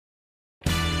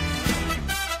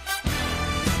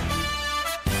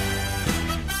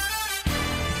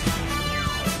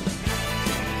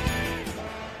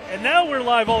we're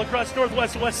live all across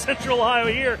Northwest and West Central Ohio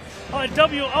here on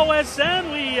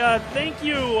WOSN. We thank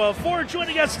you for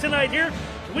joining us tonight here.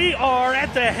 We are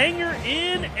at the hangar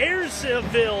in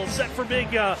Ayersville, set for big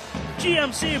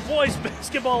GMC boys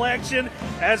basketball action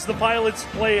as the Pilots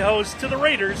play host to the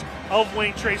Raiders of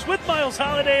Wayne Trace. With Miles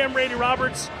Holliday, I'm Randy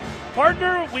Roberts.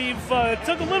 Partner, we've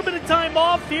took a little bit of time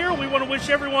off here. We want to wish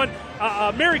everyone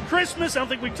a Merry Christmas. I don't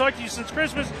think we've talked to you since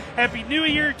Christmas. Happy New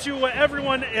Year to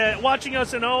everyone watching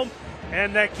us at home.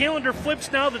 And that calendar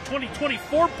flips now, the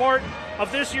 2024 part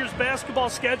of this year's basketball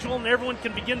schedule, and everyone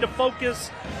can begin to focus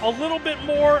a little bit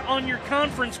more on your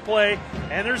conference play.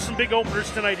 And there's some big openers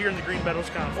tonight here in the Green Meadows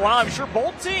Conference. Well, I'm sure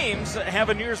both teams have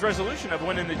a New Year's resolution of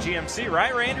winning the GMC,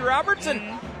 right, Randy Roberts? And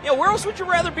you know, where else would you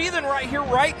rather be than right here,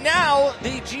 right now,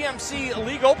 the GMC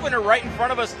League opener right in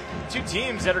front of us. Two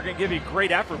teams that are going to give you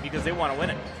great effort because they want to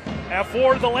win it.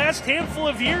 For the last handful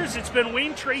of years, it's been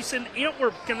Wayne Trace and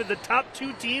Antwerp, kind of the top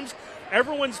two teams.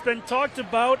 Everyone's been talked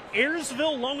about.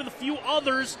 Ayersville, along with a few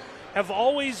others, have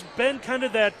always been kind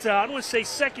of that, I don't want to say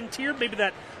second tier, maybe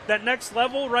that next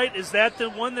level, right? Is that the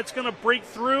one that's going to break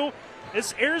through?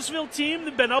 This Ayersville team,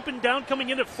 they've been up and down, coming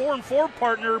in at 4-4,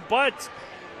 partner, but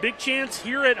big chance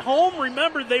here at home.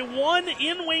 Remember, they won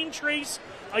in Wayne Trace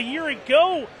a year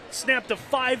ago, snapped a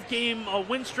 5-game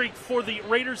win streak for the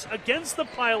Raiders against the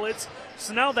Pilots.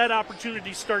 So now that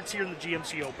opportunity starts here in the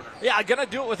GMC opener. Yeah, I'm going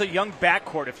to do it with a young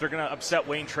backcourt if they're going to upset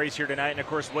Wayne Trace here tonight. And, of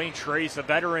course, Wayne Trace, a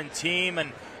veteran team,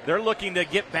 and they're looking to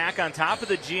get back on top of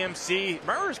the GMC.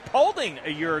 Remember, it was Paulding a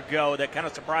year ago that kind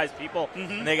of surprised people,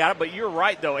 and they got it. But you're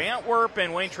right, though. Antwerp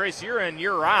and Wayne Trace, year in,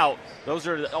 year out, those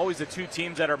are always the two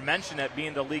teams that are mentioned at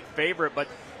being the league favorite. But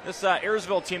this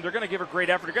Ayersville team, they're going to give a great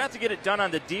effort. They're going to have to get it done on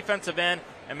the defensive end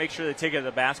and make sure they take it to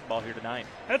the basketball here tonight.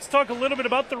 Let's talk a little bit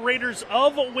about the Raiders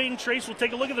of Wayne Trace. We'll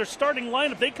take a look at their starting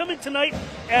lineup. They come in tonight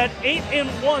at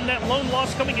 8-1. That lone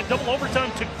loss coming in double overtime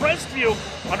to Crestview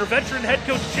under veteran head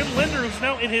coach Jim Linder, who's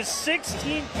now in his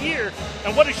 16th year.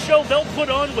 And what a show they'll put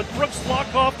on with Brooks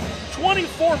Lockoff.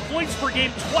 24 points per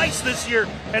game twice this year,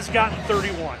 has gotten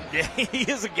 31. Yeah, he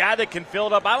is a guy that can fill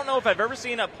it up. I don't know if I've ever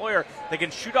seen a player that can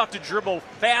shoot off the dribble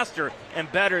faster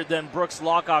and better than Brooks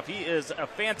Lockoff. He is a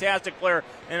fantastic player,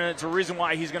 and it's a reason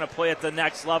why he's going to play at the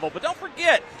next level. But don't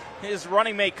forget his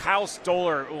running mate, Kyle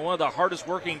Stoller, one of the hardest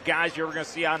working guys you're ever going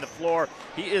to see on the floor.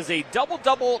 He is a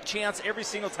double-double chance every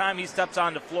single time he steps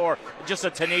on the floor. Just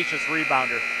a tenacious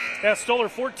rebounder. Yeah, Stoller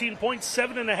 14 points,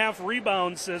 7.5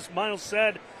 rebounds, as Miles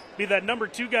said. Be that number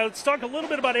 2 guy. Let's talk a little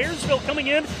bit about Ayersville coming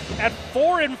in at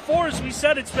 4-4. As we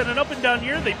said, it's been an up and down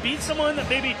year. They beat someone that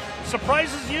maybe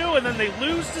surprises you, and then they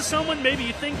lose to someone maybe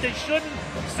you think they shouldn't.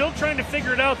 Still trying to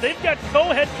figure it out. They've got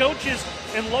co-head coaches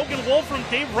and Logan Wolf and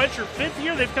Dave Retcher, 5th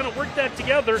year. They've kind of worked that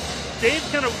together. Dave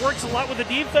kind of works a lot with the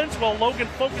defense while Logan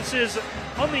focuses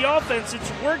on the offense.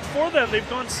 It's worked for them. They've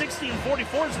gone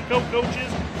 60-44 as the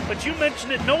co-coaches. But you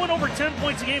mentioned it, no one over 10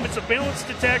 points a game. It's a balanced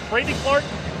attack. Brady Clark,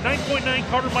 9.9.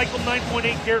 Carter Michael,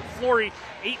 9.8. Garrett Flory,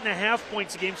 8.5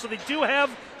 points a game. So they do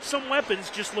have some weapons,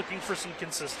 just looking for some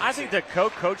consistency. I think the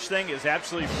co-coach thing is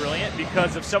absolutely brilliant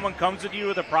because if someone comes with you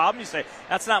with a problem, you say,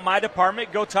 that's not my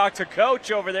department, go talk to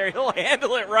Coach over there. He'll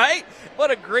handle it, right?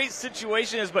 What a great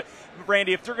situation is. But,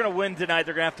 Randy, if they're going to win tonight,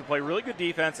 they're going to have to play really good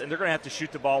defense, and they're going to have to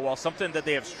shoot the ball well, something that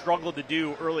they have struggled to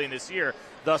do early in this year,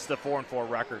 thus the 4-4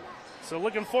 record. So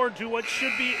looking forward to what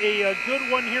should be a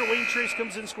good one here. Wayne Trace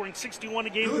comes in scoring 61 a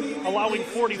game, allowing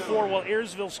 44, while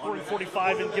Ayersville scoring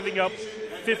 45 and giving up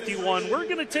 51. We're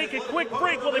going to take a quick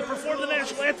break while they perform the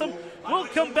national anthem. We'll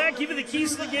come back, give you the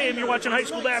keys to the game. You're watching high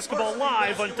school basketball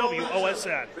live on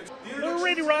WOSN.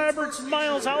 Randy Roberts,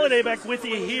 Miles Holliday back with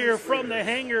you here from the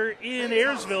hangar in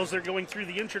Ayersville as they're going through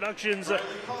the introductions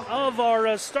of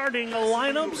our starting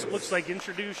lineups. Looks like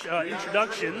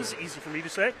introductions, easy for me to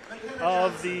say,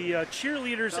 of the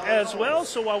cheerleaders as well.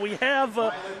 So while we have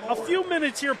a few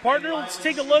minutes here, partner, let's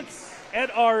take a look at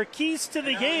our keys to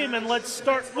the game, and let's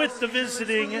start with the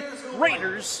visiting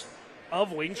Raiders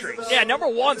of Wayne Trace. Yeah, number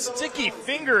 1, sticky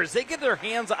fingers. They get their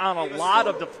hands on a lot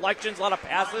of deflections, a lot of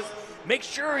passes. Make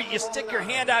sure you stick your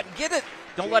hand out and get it.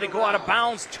 Don't let it go out of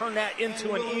bounds. Turn that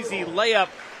into an easy layup.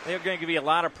 They're going to give you a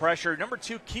lot of pressure. Number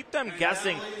 2, keep them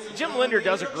guessing. Jim Linder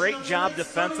does a great job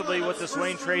defensively with this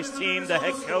Wayne Trace team, the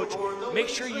head coach. Make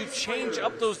sure you change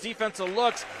up those defensive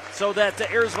looks so that the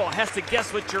Ayersville has to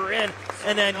guess what you're in.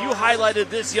 And then you highlighted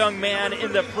this young man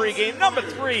in the pregame. Number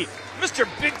 3, Mr.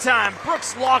 Big Time,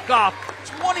 Brooks Lockoff,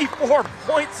 24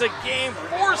 points a game,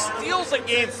 4 steals a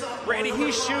game. Randy,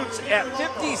 he shoots at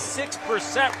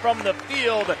 56% from the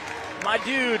field. my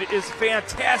dude is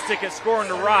fantastic at scoring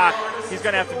the rock. He's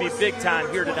going to have to be big time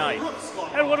here tonight.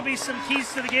 And what will be some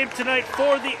keys to the game tonight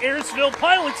for the Ayersville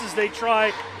Pilots as they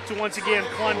try to once again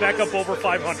climb back up over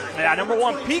 500. Yeah, number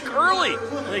one, Peak early.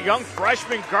 The young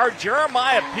freshman guard,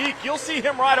 Jeremiah Peak. You'll see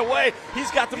him right away.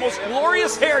 He's got the most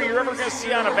glorious hair you're ever going to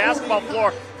see on a basketball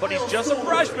floor, but he's just a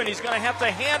freshman. He's going to have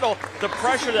to handle the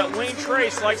pressure that Wayne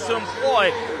Trace likes to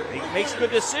employ. He makes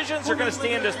good decisions. They're going to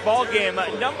stay in this ball game.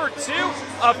 Number two,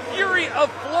 a Fury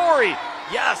of Flory.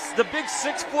 Yes, the big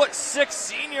 6'6"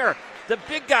 senior. The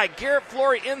big guy, Garrett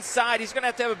Flory, inside. He's going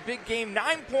to have a big game.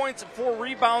 9 points, 4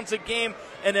 rebounds a game.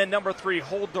 And then number three,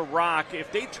 hold the rock.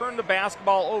 If they turn the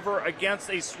basketball over against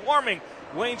a swarming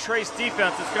Wayne Trace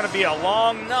defense, it's going to be a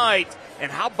long night.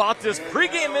 And how about this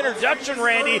pregame introduction,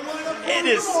 Randy? It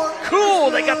is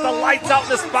cool. They got the lights out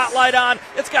and the spotlight on.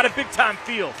 It's got a big-time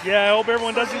feel. Yeah, I hope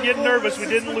everyone doesn't get nervous. We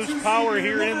didn't lose power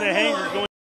here in the hangar going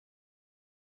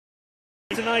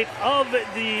tonight of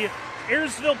the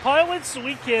Ayersville Pilots.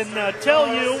 We can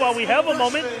tell you while we have a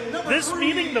moment, this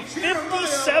meeting, the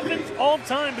 57th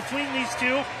all-time between these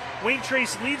two. Wayne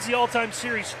Trace leads the all-time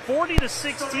series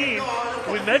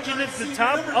 40-16. We mentioned at the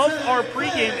top of our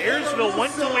pregame, Ayersville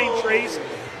went to Wayne Trace,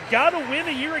 got a win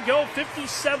a year ago,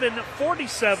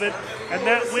 57-47, and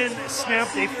that win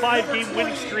snapped a 5-game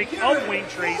winning streak of Wayne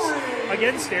Trace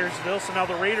against Ayersville. So now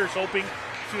the Raiders hoping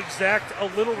to exact a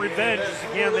little revenge, as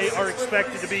again they are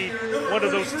expected to be one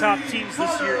of those top teams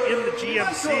this year in the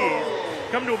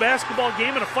GMC. Come to a basketball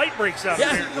game and a fight breaks out.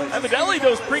 Yeah, evidently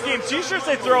those pregame t-shirts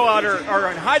they throw out are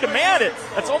in high demand.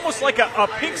 It's almost like a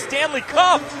pink Stanley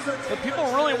Cup, but people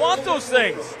really want those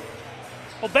things.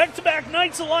 Well, back-to-back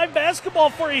nights of live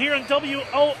basketball for you here on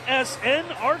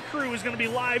WOSN. Our crew is going to be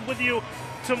live with you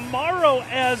tomorrow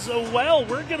as well.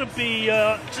 We're going to be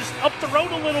just up the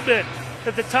road a little bit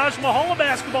at the Taj Mahal of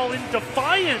basketball in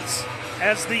Defiance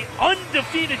as the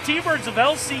undefeated T-Birds of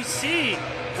LCC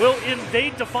will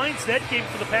invade Defiance. That game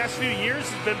for the past few years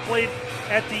has been played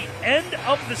at the end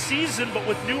of the season, but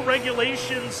with new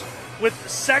regulations with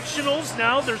sectionals.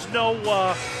 Now there's no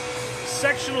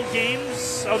sectional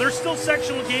games. Oh, there's still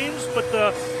sectional games, but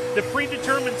the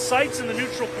predetermined sites and the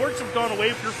neutral courts have gone away.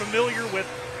 If you're familiar with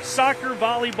soccer,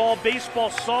 volleyball, baseball,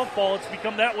 softball, it's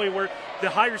become that way where the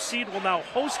higher seed will now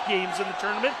host games in the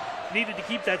tournament. Needed to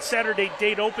keep that Saturday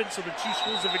date open, so the two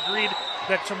schools have agreed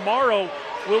that tomorrow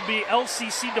will be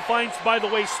LCC Defiance. By the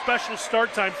way, special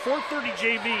start time, 4:30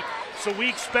 JV, so we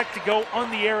expect to go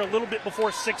on the air a little bit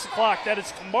before 6 o'clock. That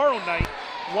is tomorrow night,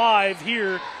 live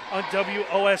here on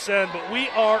WOSN. But we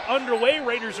are underway.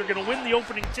 Raiders are going to win the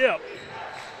opening tip,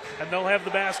 and they'll have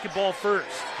the basketball first.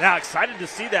 Now, excited to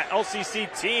see that LCC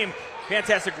team.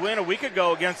 Fantastic win a week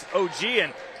ago against OG,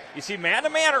 and you see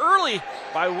man-to-man early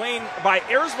by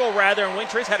Ayersville, and Wayne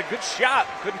Trace had a good shot,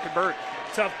 couldn't convert.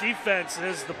 Tough defense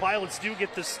as the Pilots do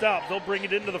get the stop. They'll bring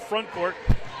it into the front court.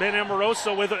 Ben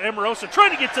Amoroso with Amoroso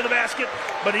trying to get to the basket,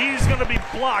 but he's going to be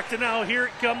blocked. And now here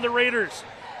come the Raiders.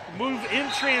 Move in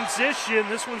transition.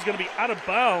 This one's going to be out of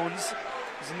bounds.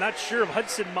 I'm not sure if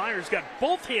Hudson Myers got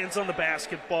both hands on the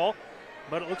basketball,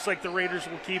 but it looks like the Raiders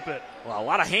will keep it. Well, a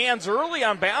lot of hands early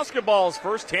on basketballs.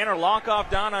 First, Tanner Lockoff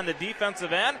down on the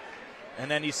defensive end, and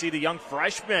then you see the young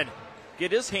freshman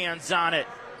get his hands on it.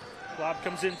 Lob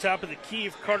comes in top of the key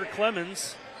of Carter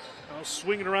Clemens. Now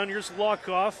swinging around, here's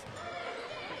Lockoff.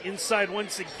 Inside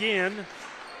once again.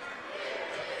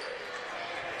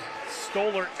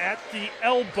 Stoller at the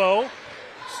elbow.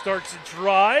 Starts a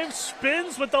drive,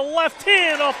 spins with the left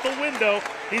hand off the window.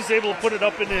 He's able to put it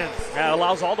up and in. That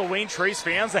allows all the Wayne Trace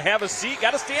fans to have a seat.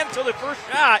 Got to stand until the first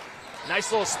shot.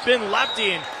 Nice little spin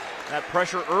lefty, and that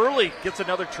pressure early gets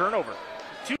another turnover.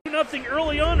 2-0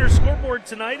 early on our scoreboard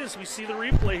tonight as we see the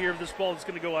replay here of this ball that's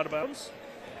going to go out of bounds.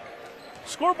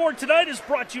 Scoreboard tonight is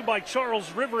brought to you by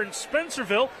Charles River in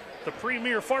Spencerville. The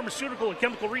premier pharmaceutical and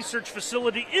chemical research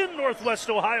facility in Northwest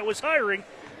Ohio is hiring.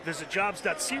 Visit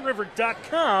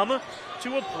jobs.criver.com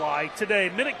to apply today.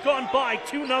 Minute gone by,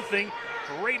 2-0.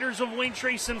 Raiders of Wayne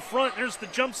Trace in front. There's the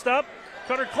jump stop.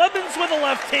 Carter Clemens with a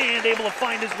left hand, able to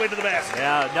find his way to the basket.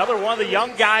 Yeah, another one of the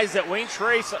young guys that Wayne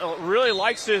Trace really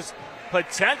likes his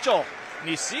potential. And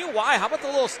you see why. How about the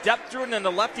little step through and then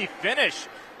the lefty finish?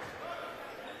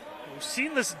 We've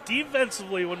seen this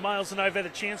defensively when Miles and I have had a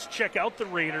chance to check out the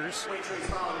Raiders.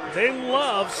 They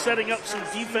love setting up some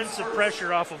defensive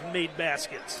pressure off of made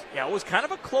baskets. Yeah, it was kind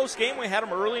of a close game. We had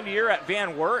them early in the year at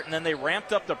Van Wert, and then they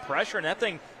ramped up the pressure, and that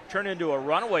thing turned into a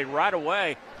runaway right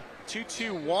away.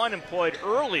 2-2-1 employed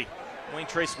early. Wayne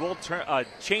Trace will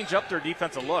change up their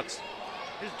defensive looks.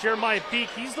 Here's Jeremiah Peak.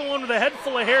 He's the one with a head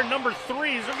full of hair, number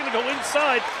 3. They're going to go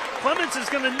inside. Clemens is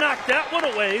going to knock that one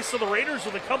away, so the Raiders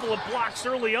with a couple of blocks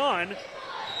early on.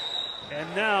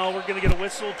 And now we're going to get a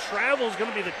whistle. Travel is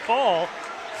going to be the call.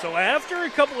 So after a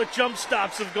couple of jump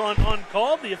stops have gone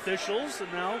uncalled, the officials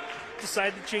have now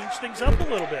decided to change things up a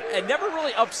little bit. It never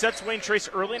really upsets Wayne Trace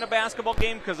early in a basketball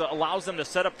game because it allows them to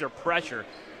set up their pressure.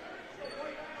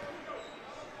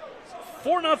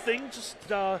 4-0,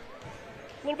 just a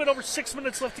little bit over 6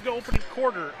 minutes left to go, opening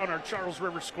quarter on our Charles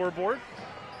River scoreboard.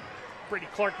 Brady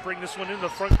Clark bring this one into the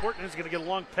front court and is going to get a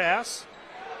long pass.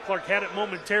 Clark had it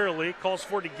momentarily, calls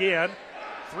for it again.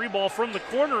 3-ball from the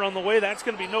corner on the way. That's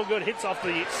going to be no good. Hits off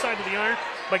the side of the iron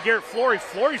by Garrett Flory.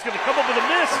 Flory's going to come up with a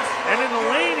miss, and in the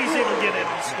lane he's able to get in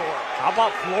and score. How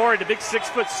about Flory, the big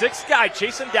 6'6" guy,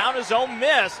 chasing down his own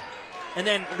miss, and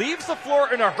then leaves the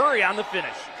floor in a hurry on the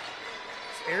finish.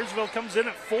 Ayersville comes in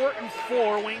at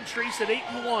 4-4. Wayne Trace at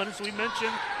 8-1. As we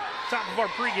mentioned, top of our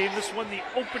pregame, this one the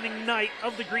opening night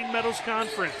of the Green Meadows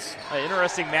Conference. An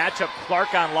interesting matchup.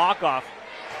 Clark on Lockoff.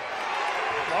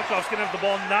 Lockoff's going to have the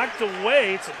ball knocked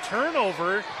away. It's a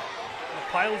turnover.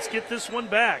 The Pilots get this one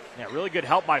back. Yeah, really good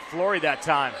help by Flory that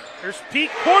time. There's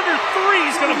Pete. Corner three.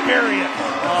 He's going to bury it.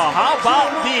 Oh, how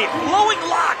about the blowing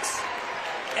locks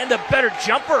and the better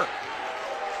jumper?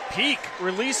 Peak,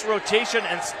 release, rotation,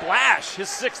 and splash. His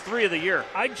 6th three of the year.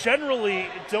 I generally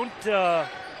don't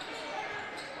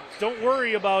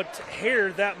worry about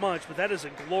hair that much, but that is a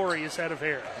glorious head of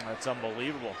hair. That's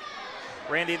unbelievable.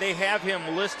 Randy, they have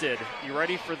him listed, you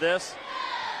ready for this,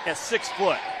 at 6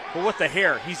 foot. But with the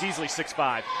hair, he's easily 6'5".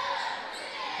 That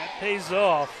pays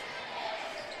off.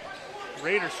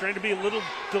 Raiders trying to be a little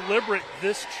deliberate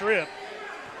this trip.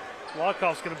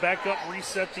 Lockoff's going to back up,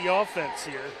 reset the offense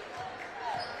here.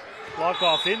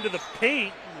 Lockoff into the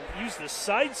paint, use the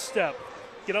sidestep,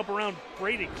 get up around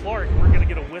Brady Clark. We're going to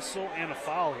get a whistle and a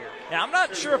foul here. Now, I'm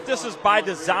not sure if this is by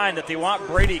design that they want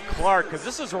Brady Clark, because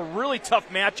this is a really tough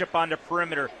matchup on the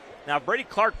perimeter. Now, if Brady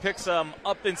Clark picks him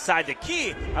up inside the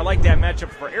key, I like that matchup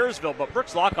for Ayersville, but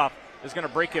Brooks Lockoff is going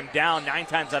to break him down 9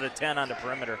 times out of 10 on the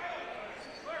perimeter.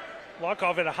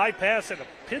 Lockoff had a high pass, had to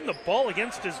pin the ball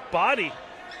against his body.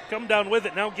 Come down with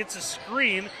it, now gets a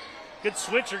screen. Good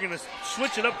switch. They're going to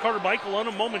switch it up. Carter Michael on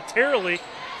him momentarily.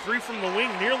 3 from the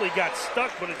wing, nearly got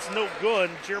stuck, but it's no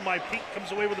good. Jeremiah Peak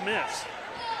comes away with a miss.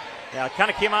 Yeah, it kind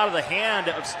of came out of the hand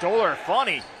of Stoller.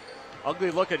 Funny,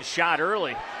 ugly-looking shot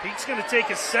early. Peak's going to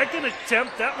take a second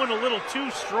attempt. That one a little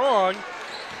too strong.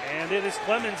 And it is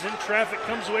Clemens in traffic,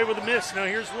 comes away with a miss. Now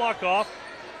here's Lockoff.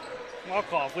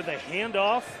 Lockoff with a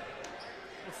handoff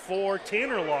for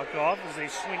Tanner Lockoff as they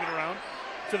swing it around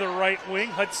to the right wing.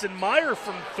 Hudson Meyer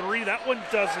from 3. That one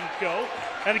doesn't go.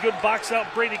 And a good box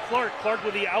out, Brady Clark. Clark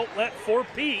with the outlet for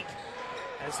Peak.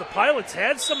 As the Pilots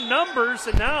had some numbers,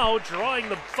 and now drawing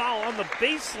the foul on the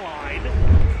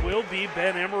baseline will be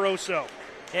Ben Amoroso.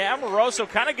 Yeah, Amoroso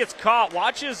kind of gets caught,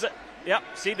 watches, yep,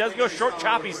 see, doesn't go short,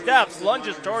 choppy steps,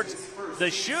 lunges towards the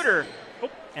shooter.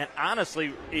 And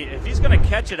honestly, if he's going to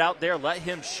catch it out there, let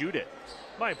him shoot it.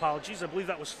 My apologies. I believe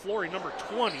that was Flory, number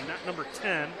 20, not number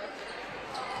 10.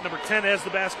 Number 10 has the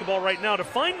basketball right now to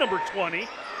find number 20.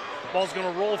 Ball's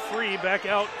going to roll free back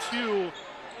out to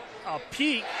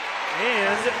Peak.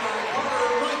 And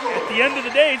at the end of the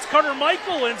day, it's Carter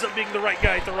Michael ends up being the right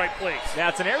guy at the right place. Yeah,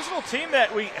 it's an Ayersville team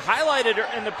that we highlighted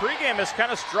in the pregame has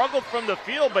kind of struggled from the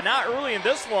field, but not early in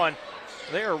this one.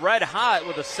 They are red hot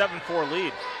with a 7-4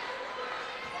 lead.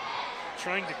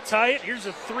 Trying to tie it. Here's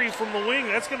a 3 from the wing.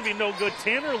 That's going to be no good.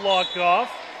 Tanner Lockoff.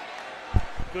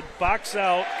 Good box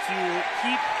out to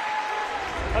keep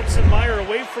Hudson Meyer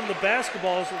away from the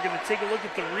basketball. As we're going to take a look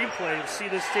at the replay and see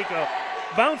this take a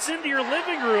bounce into your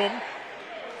living room.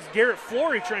 It's Garrett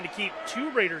Flory trying to keep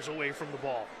 2 Raiders away from the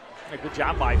ball. A good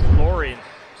job by Flory.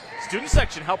 Student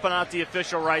section helping out the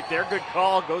official right there. Good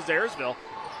call. Goes to Ayersville.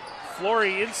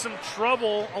 Flory in some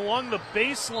trouble along the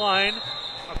baseline.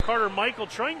 Carter Michael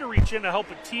trying to reach in to help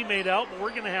a teammate out, but we're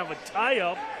going to have a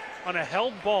tie-up on a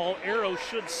held ball. Arrow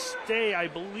should stay, I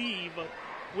believe,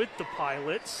 with the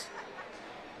Pilots.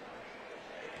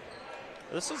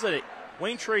 This is a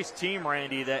Wayne Trace team,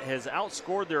 Randy, that has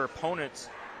outscored their opponents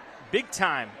big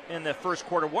time in the first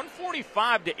quarter,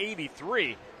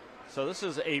 145-83. So this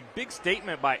is a big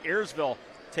statement by Ayersville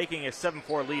taking a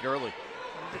 7-4 lead early.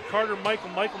 Carter Michael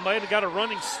might have got a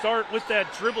running start with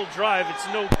that dribble drive. It's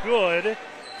no good.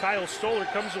 Kyle Stoller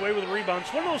comes away with a rebound.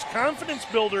 It's one of those confidence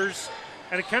builders,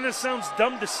 and it kind of sounds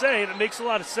dumb to say, and it makes a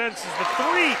lot of sense, is the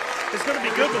 3 is going to be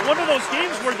good, but one of those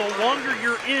games where the longer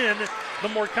you're in, the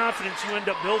more confidence you end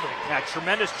up building. Yeah,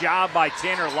 tremendous job by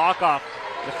Tanner Lockoff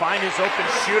to find his open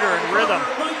shooter in rhythm.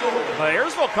 But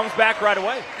Ayersville comes back right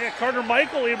away. Yeah, Carter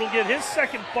Michael able to get his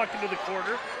second bucket of the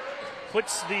quarter.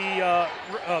 puts the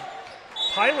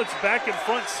Pilots back in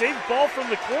front. Safe ball from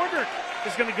the corner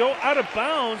is going to go out of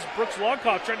bounds. Brooks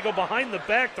Longhoff trying to go behind the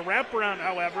back. The wraparound,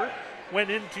 however, went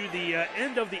into the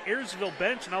end of the Ayersville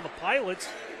bench. Now the Pilots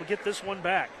will get this one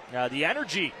back. Now the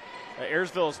energy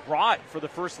Ayersville has brought for the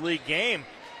first league game,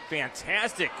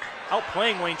 fantastic.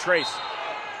 Outplaying Wayne Trace.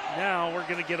 Now we're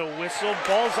going to get a whistle.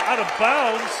 Ball's out of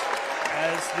bounds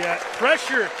as that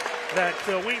pressure that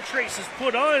Wayne Trace has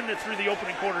put on through the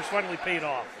opening quarters finally paid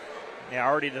off. Yeah,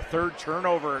 already the third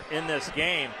turnover in this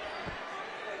game.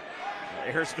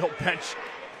 The Ayersville bench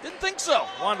didn't think so.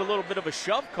 Wanted a little bit of a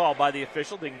shove call by the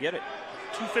official, didn't get it.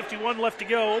 2:51 left to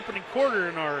go, opening quarter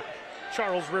in our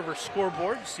Charles River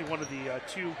scoreboard. You see one of the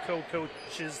two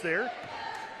co-coaches there.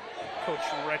 Coach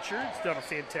Retchard's done a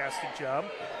fantastic job.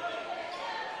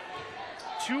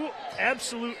 Two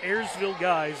absolute Ayersville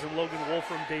guys in Logan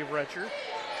Wolfram, Dave Retchard.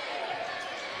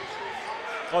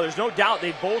 Oh, there's no doubt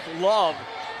they both love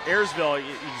Ayersville.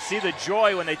 You see the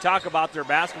joy when they talk about their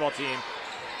basketball team.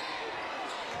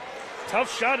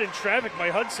 Tough shot in traffic by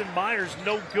Hudson Myers,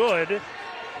 no good.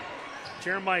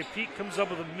 Jeremiah Peak comes up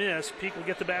with a miss. Peak will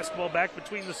get the basketball back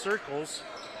between the circles.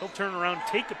 He'll turn around,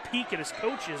 take a peek at his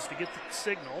coaches to get the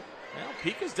signal. Well,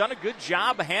 Peak has done a good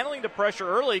job handling the pressure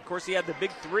early. Of course, he had the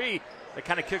big three that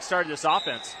kind of kick-started this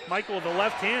offense. Michael with the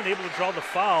left hand able to draw the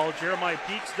foul. Jeremiah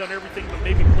Peak's done everything but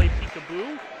maybe play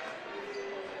peekaboo.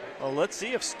 Well, let's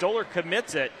see if Stoller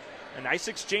commits it. A nice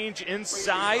exchange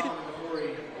inside.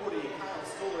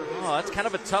 Oh, that's kind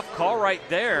of a tough call right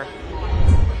there.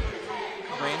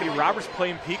 Randy Roberts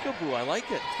playing peekaboo. I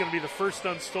like it. It's going to be the first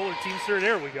on Stoller team, sir.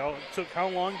 There we go. It took how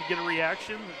long to get a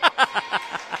reaction?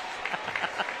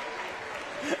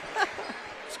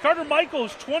 It's Carter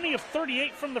Michaels, 20 of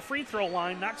 38 from the free throw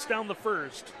line, knocks down the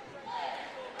first.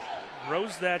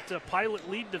 Rose that Pilot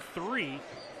lead to 3.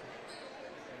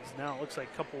 Now it looks like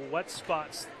a couple wet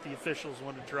spots the officials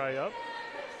want to dry up.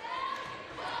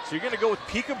 So you're going to go with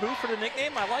peekaboo for the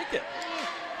nickname? I like it.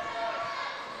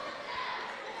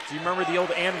 Do you remember the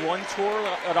old And One tour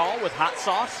at all with Hot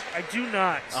Sauce? I do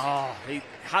not. Oh,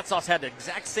 Hot Sauce had the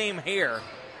exact same hair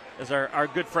as our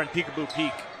good friend Peekaboo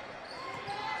Peak.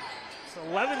 It's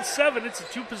 11-7. It's a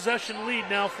 2-possession lead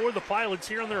now for the Pilots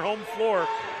here on their home floor.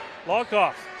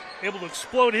 Longhoff able to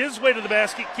explode his way to the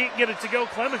basket. Can't get it to go.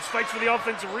 Clemens fights for the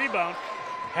offensive rebound.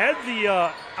 Had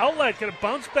the outlet kind of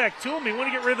bounce back to him. He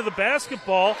wanted to get rid of the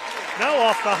basketball. Now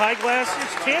off the high glass,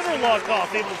 here's Tanner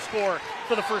Longhoff able to score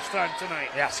for the first time tonight.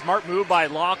 Yeah, smart move by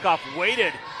Longhoff.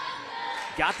 Waited,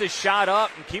 got this shot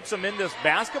up, and keeps him in this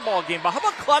basketball game. But how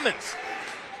about Clemens?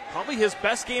 Probably his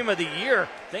best game of the year.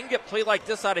 If they can get play like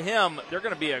this out of him, they're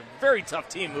going to be a very tough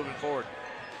team moving forward.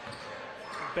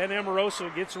 Ben Amoroso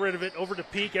gets rid of it over to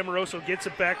Peak. Amoroso gets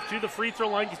it back to the free throw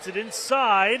line, gets it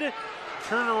inside.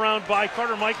 Turnaround by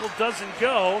Carter Michael doesn't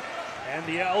go. And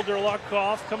the elder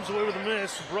Longhoff comes away with a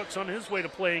miss. Brooks on his way to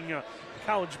playing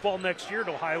college ball next year at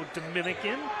Ohio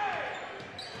Dominican.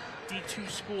 D2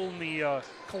 school in the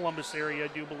Columbus area, I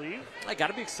do believe. I got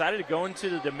to be excited to go into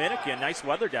the Dominican. Nice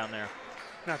weather down there.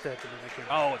 Not that Dominican.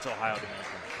 Oh, it's Ohio Dominican.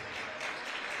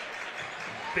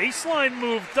 Baseline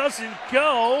move doesn't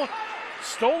go.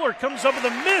 Stoller comes up with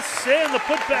a miss, and the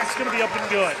putback's going to be up and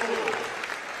good.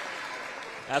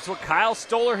 That's what Kyle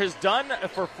Stoller has done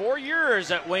for 4 years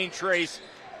at Wayne Trace.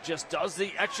 Just does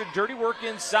the extra dirty work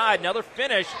inside. Another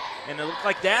finish, and it looks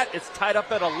like that. It's tied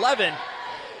up at 11.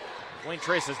 Wayne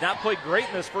Trace has not played great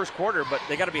in this first quarter, but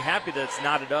they got to be happy that it's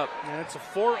knotted up. Yeah, it's a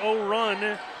 4-0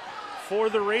 run for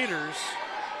the Raiders.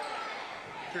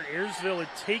 After Ayersville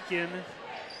had taken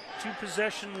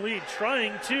 2-possession lead,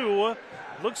 trying to,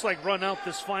 looks like, run out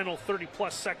this final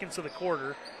 30-plus seconds of the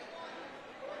quarter.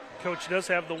 Coach does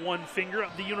have the one finger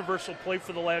of the universal play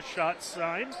for the last shot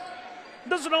sign.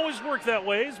 Doesn't always work that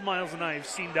way, as Miles and I have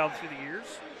seen down through the years.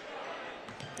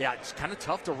 Yeah, it's kind of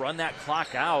tough to run that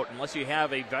clock out unless you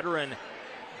have a veteran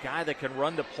guy that can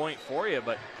run the point for you.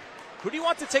 But who do you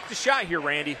want to take the shot here,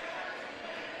 Randy?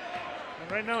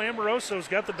 And right now, Amoroso's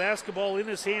got the basketball in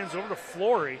his hands over to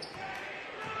Flory.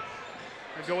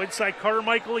 They go inside Carter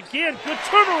Michael again. Good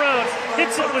turnaround.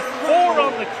 Hits it with 4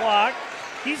 on the clock.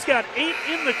 He's got 8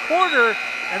 in the quarter,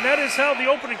 and that is how the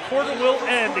opening quarter will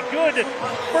end. A good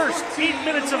first 8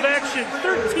 minutes of action,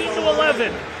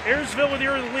 13-11. Ayersville with the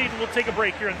early lead. We'll take a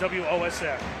break here on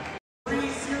WOSN.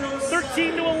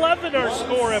 13-11 our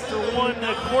score after 1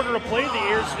 quarter of play. The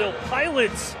Ayersville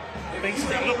Pilots, thanks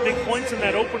to 8 big points in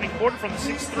that opening quarter from the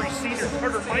 6'3 senior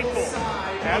Carter Michael,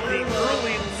 have the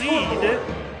early lead.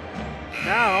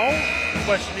 Now, the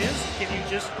question is, can you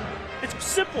just... It's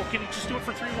simple. Can you just do it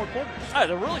for 3 more quarters?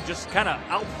 They're really just kind of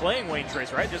outplaying Wayne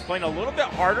Trace, right? Just playing a little bit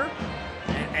harder.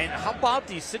 And And how about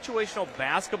the situational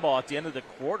basketball at the end of the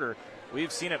quarter?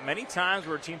 We've seen it many times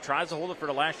where a team tries to hold it for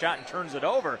the last shot and turns it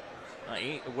over.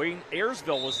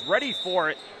 Ayersville was ready for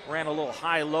it, ran a little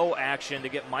high-low action to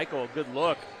get Michael a good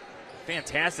look.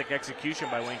 Fantastic execution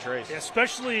by Wayne Trace. Yeah,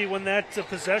 especially when that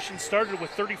possession started with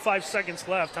 35 seconds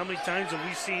left. How many times have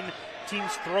we seen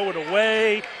teams throw it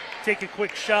away, take a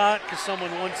quick shot because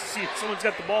someone wants to see if someone's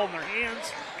got the ball in their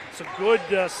hands? It's a good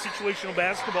situational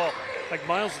basketball, like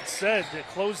Miles had said, to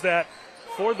close that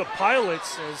for the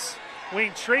Pilots as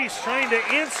Wayne Trace trying to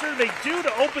answer. They do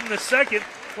to open the second.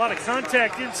 A lot of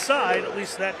contact inside. At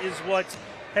least that is what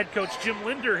head coach Jim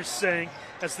Linder is saying.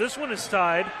 As this one is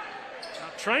tied,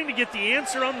 trying to get the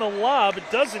answer on the lob. It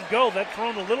doesn't go. That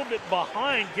thrown a little bit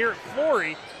behind Garrett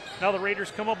Flory. Now the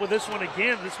Raiders come up with this one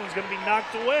again. This one's going to be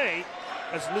knocked away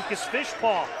as Lucas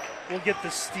Fishpaw will get the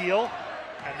steal.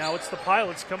 And now it's the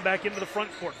Pilots come back into the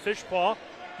front court. Fishpaw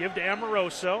give to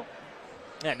Amoroso.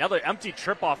 Yeah, another empty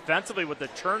trip offensively with the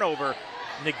turnover.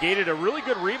 Negated a really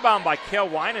good rebound by Kale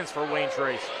Winans for Wayne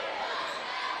Trace.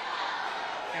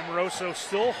 Amoroso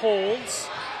still holds.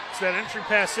 It's that entry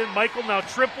pass in. Michael now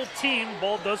triple team.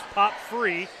 Ball does pop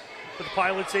free, but the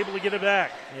Pilots able to get it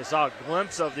back. You saw a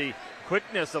glimpse of the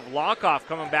quickness of Lockoff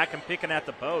coming back and picking at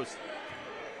the post.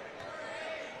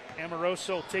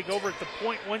 Amoroso will take over at the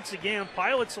point once again.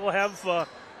 Pilots will have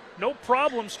no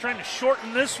problems trying to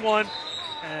shorten this one,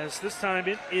 as this time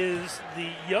it is the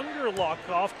younger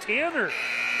Lockoff. Tanner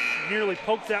nearly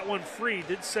poked that one free,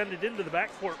 did send it into the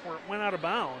backcourt where it went out of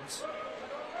bounds.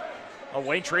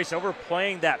 Wayne Trace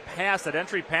overplaying that pass, that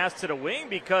entry pass to the wing,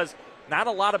 because not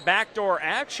a lot of backdoor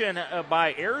action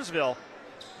by Ayersville.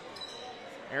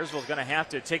 Ayersville's going to have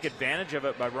to take advantage of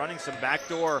it by running some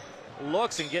backdoor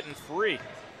looks and getting free.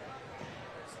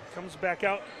 Comes back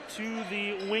out to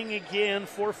the wing again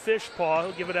for Fishpaw.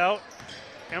 He'll give it out.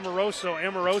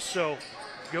 Amoroso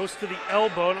goes to the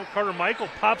elbow. No, Carter Michael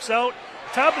pops out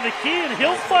top of the key, and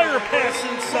he'll fire a pass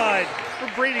inside where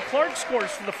Brady Clark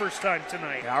scores for the first time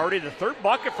tonight. Yeah, already the third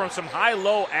bucket from some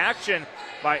high-low action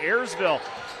by Ayersville.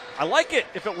 I like it.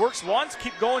 If it works once,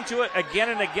 keep going to it again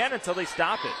and again until they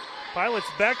stop it.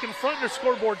 Pilots back in front of their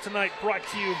scoreboard tonight, brought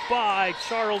to you by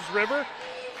Charles River.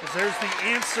 As there's the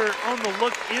answer on the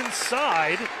look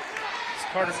inside. It's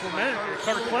Carter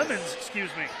Clemens,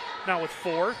 now with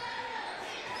 4.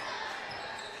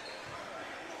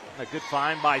 A good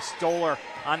find by Stoller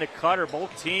on the cutter.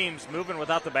 Both teams moving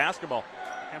without the basketball.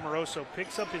 Amoroso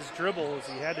picks up his dribble as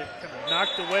he had it kind of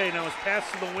knocked away. Now his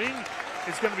pass to the wing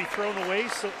is going to be thrown away,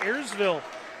 so Ayersville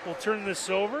will turn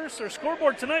this over. So our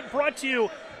scoreboard tonight brought to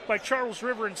you by Charles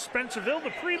River in Spencerville,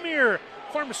 the premier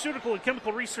pharmaceutical and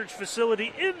chemical research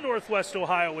facility in Northwest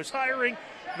Ohio is hiring.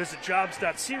 Visit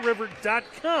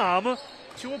jobs.criver.com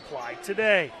to apply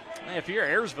today. If you're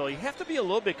Ayersville, you have to be a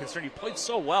little bit concerned. You played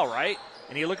so well, right?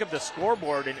 And you look at the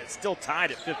scoreboard, and it's still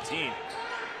tied at 15.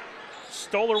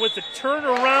 Stoller with the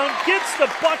turnaround, gets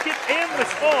the bucket and the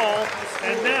call,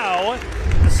 and now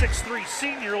the 6'3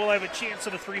 senior will have a chance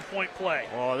at a three-point play.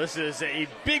 Oh, this is a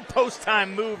big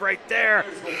post-time move right there.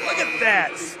 Look at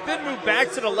that. Spin move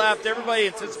back to the left. Everybody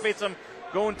anticipates him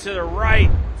going to the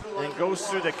right, and goes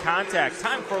through the contact.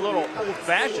 Time for a little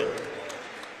old-fashioned.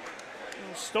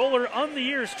 Stoller on the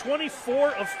year is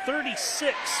 24 of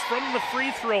 36 from the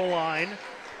free throw line.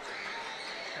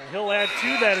 And he'll add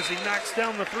to that as he knocks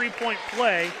down the three-point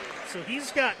play. So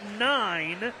he's got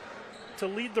 9 to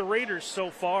lead the Raiders so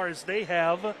far, as they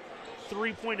have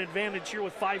three-point advantage here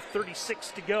with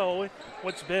 5:36 to go.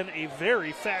 What's been a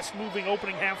very fast-moving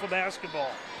opening half of basketball.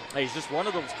 Hey, he's just one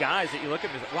of those guys that you look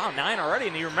at and wow, 9 already.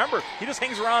 And you remember, he just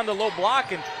hangs around the low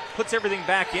block and puts everything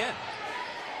back in.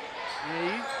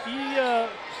 Yeah,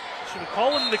 should we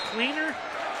call him the cleaner?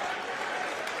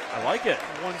 I like it.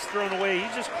 One's thrown away. He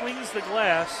just cleans the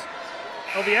glass.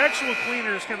 Well, the actual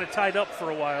cleaner is kind of tied up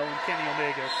for a while in Kenny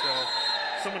Omega, so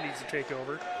someone needs to take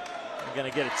over. I'm going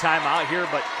to get a timeout here,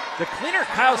 but the cleaner,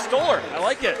 Kyle Stoller. I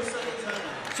like it.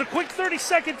 So quick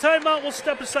 30-second timeout. We'll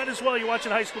step aside as well. You're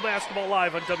watching high school basketball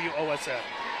live on WOSN.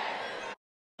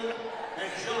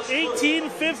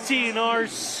 18-15 our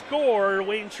score.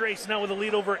 Wayne Trace now with a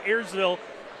lead over Ayersville.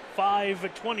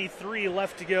 5:23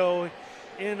 left to go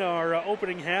in our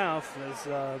opening half, as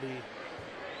the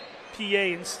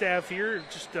PA and staff here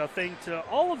just thanked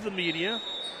all of the media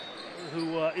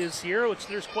who is here, which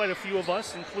there's quite a few of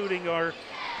us, including our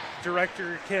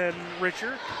director, Ken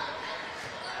Richer.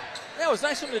 Yeah, it was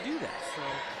nice of him to do that. So,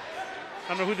 I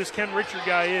don't know who this Ken Richer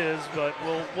guy is, but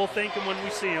we'll thank him when we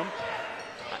see him.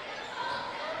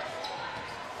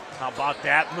 How about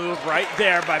that move right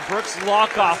there by Brooks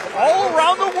Lockoff all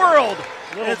around the world?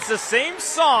 It's the same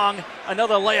song.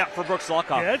 Another layup for Brooks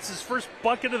Lockoff. Yeah, it's his first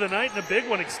bucket of the night and a big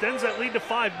one. Extends that lead to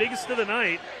 5, biggest of the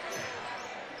night.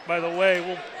 By the way,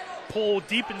 we'll pull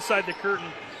deep inside the curtain.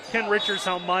 Ken Richards,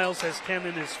 how Miles has Ken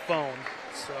in his phone.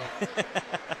 So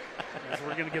as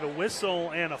we're going to get a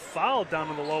whistle and a foul down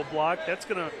in the low block. That's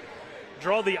going to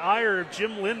draw the ire of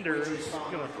Jim Linder, who's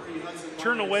going to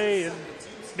turn away and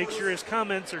make sure his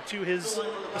comments are to his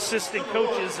assistant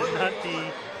coaches and not the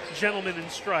gentleman in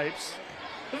stripes.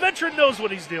 The veteran knows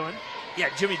what he's doing. Yeah,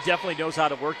 Jimmy definitely knows how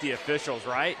to work the officials,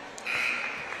 right?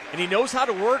 And he knows how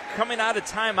to work coming out of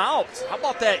timeouts. How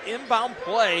about that inbound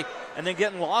play and then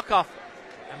getting Lockoff?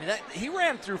 I mean, he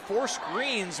ran through 4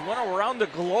 screens, went around the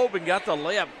globe and got the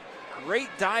layup. Great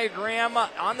diagram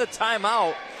on the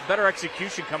timeout. Better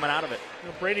execution coming out of it.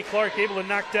 Brady Clark able to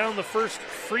knock down the first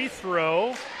free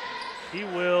throw. He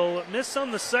will miss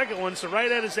on the second one, so right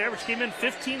at his average. Came in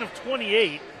 15 of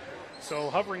 28, so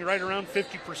hovering right around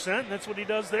 50%. That's what he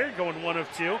does there, going 1 of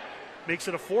 2. Makes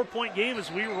it a 4-point game as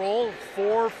we roll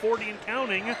 4:40 and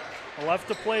counting left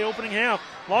to play opening half.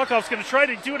 Lockoff's going to try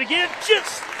to do it again,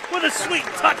 just with a sweet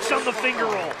touch on the finger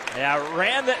roll. Yeah,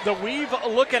 ran the weave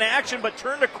look in action, but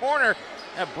turned a corner.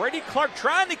 Brady Clark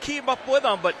trying to keep up with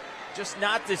him, but just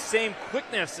not the same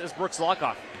quickness as Brooks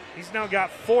Lockoff. He's now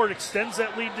got 4. It extends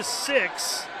that lead to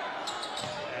 6.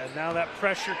 And now that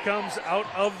pressure comes out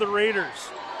of the Raiders.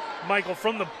 Michael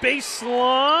from the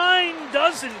baseline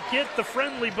doesn't get the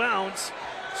friendly bounce.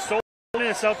 Stole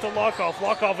this out to Lockoff.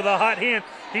 Lockoff with a hot hand.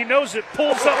 He knows it.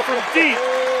 Pulls up from deep.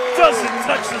 Doesn't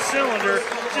touch the cylinder.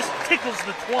 Just tickles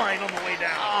the twine on the way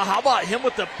down. How about him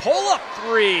with the pull-up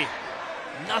 3?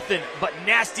 Nothing but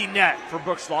nasty net for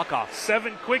Brooks Lockoff.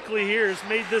 7 quickly here has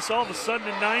made this all of a sudden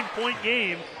a 9-point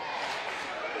game.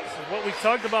 So what we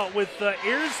talked about with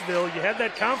Ayersville, you had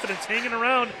that confidence hanging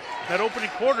around that opening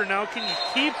quarter. Now can you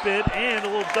keep it? And a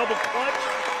little double clutch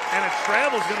and a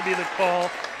travel is going to be the call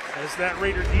as that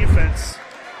Raider defense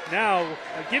now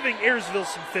giving Ayersville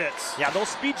some fits. Yeah, they'll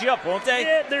speed you up, won't they?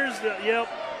 Yeah, there's the, yep.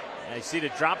 And you see the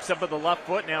drop step of the left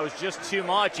foot now is just too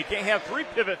much. You can't have 3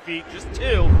 pivot feet, just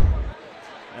 2.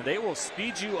 And they will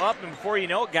speed you up, and before you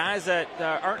know it, guys that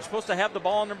aren't supposed to have the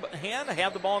ball in their hand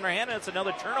have the ball in their hand, and it's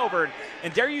another turnover.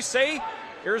 And dare you say,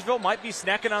 Ayersville might be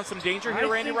snacking on some danger here,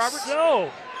 Randy Roberts?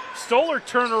 So, Stoller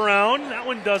turnaround. That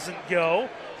one doesn't go.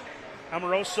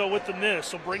 Amoroso with the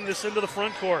miss. Will bring this into the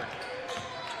front court.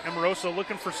 Amoroso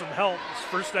looking for some help. His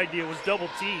first idea was double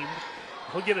teamed.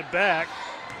 He'll get it back.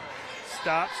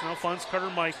 Stops. Now finds Carter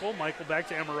Michael. Michael back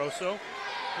to Amoroso.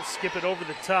 Let's skip it over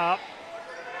the top.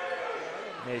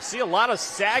 Yeah, you see a lot of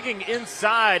sagging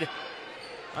inside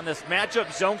on this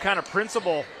matchup zone kind of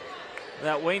principle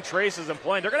that Wayne Trace is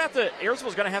employing. They're going to have to,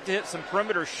 Ayersville's going to have to hit some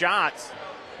perimeter shots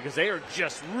because they are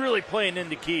just really playing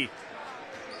into key.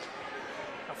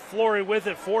 Flory with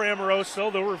it for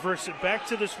Amoroso. They'll reverse it back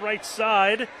to this right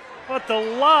side. But the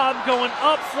lob going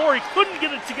up. Flory couldn't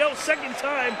get it to go. Second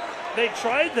time they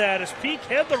tried that as Peak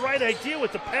had the right idea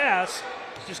with the pass.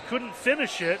 Just couldn't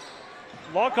finish it.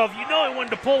 Lockoff, you know, he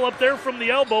wanted to pull up there from the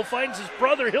elbow. Finds his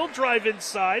brother. He'll drive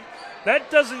inside. That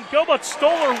doesn't go, but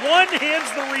Stoller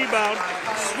one-hands the rebound.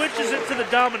 Switches it to the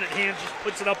dominant hand. Just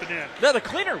puts it up and in. Now the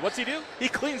cleaner, what's he do? He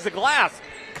cleans the glass.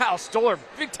 Kyle Stoller,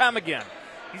 big time again.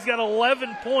 He's got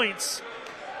 11 points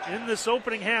in this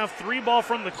opening half. 3 ball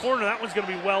from the corner. That one's going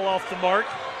to be well off the mark.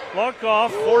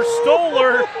 Lockoff for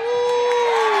Stoller.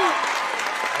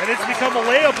 And it's become a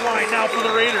layup line now for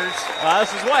the Raiders.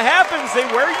 This is what happens. They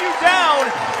wear you down.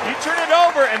 You turn it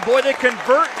over, and boy, they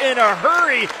convert in a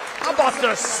hurry. How about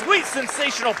the sweet,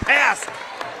 sensational pass?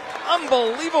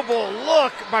 Unbelievable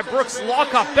look by Brooks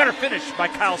Lockoff. Better finish by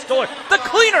Kyle Stoller. The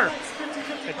cleaner.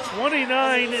 At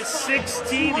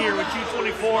 29-16 here with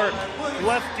 2:24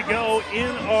 left to go in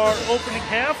our opening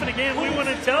half. And again, we want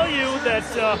to tell you that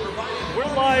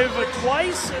we're live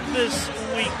twice this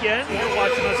weekend. You're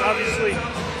watching us, obviously,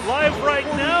 live right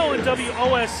now in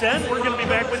WOSN. We're going to be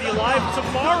back with you live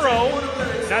tomorrow.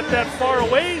 Not that far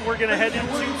away. We're going to head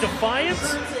into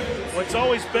Defiance. What's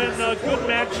always been a good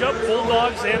matchup,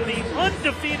 Bulldogs and the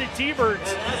undefeated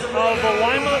T-Birds of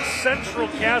Lima Central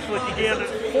Catholic. Again, at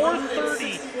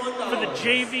 4:30 for the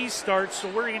JV start, so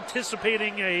we're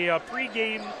anticipating a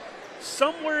pregame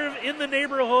somewhere in the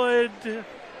neighborhood,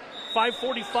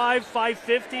 5:45,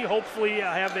 5:50. Hopefully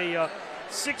have a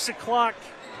 6 o'clock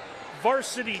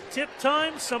varsity tip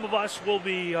time. Some of us will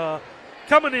be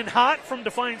coming in hot from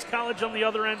Defiance College on the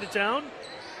other end of town.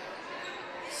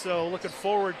 So looking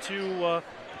forward to a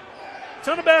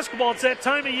ton of basketball. It's that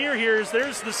time of year here.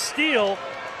 There's the steal.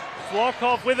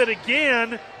 Lockoff with it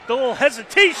again. The little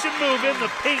hesitation move in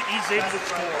the paint, he's able to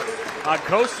score.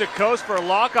 Coast to coast for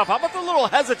Lockoff. How about the little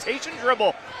hesitation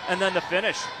dribble and then the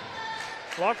finish?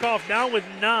 Lockoff now with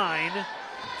 9.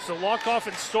 So Lockoff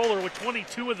and Stoller with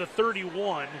 22 of the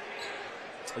 31.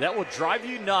 That will drive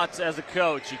you nuts as a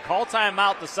coach. You call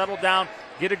timeout to settle down,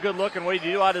 get a good look, and what do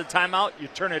you do out of the timeout? You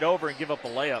turn it over and give up a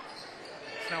layup.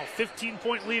 Now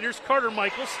 15-point leaders. Carter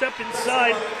Michael step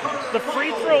inside the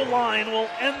free throw line will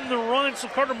end the run. So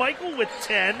Carter Michael with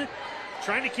 10,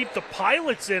 trying to keep the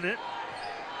Pilots in it.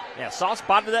 Yeah, soft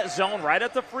spot to that zone right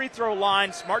at the free throw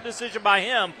line. Smart decision by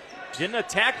him. Didn't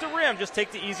attack the rim, just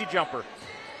take the easy jumper.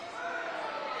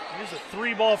 Here's a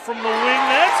 3-ball from the wing.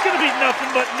 That's going to be nothing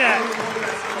but net.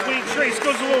 Wayne Trace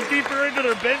goes a little deeper into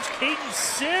their bench. Caden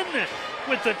Sin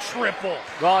with the triple.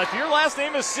 Well, if your last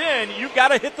name is Sin, you've got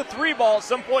to hit the 3-ball at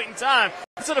some point in time.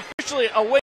 It's officially a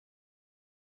way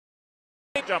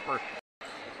jumper.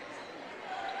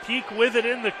 Peak with it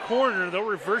in the corner. They'll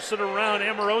reverse it around.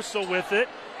 Amoroso with it.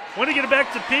 Want to get it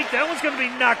back to Peak. That one's going to be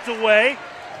knocked away.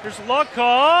 There's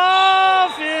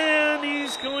Lockoff, and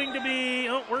he's going to be,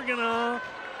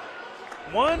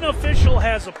 one official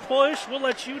has a push. We'll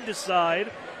let you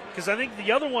decide, because I think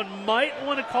the other one might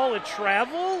want to call it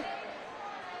travel.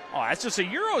 Oh, that's just a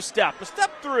Euro step, a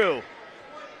step through.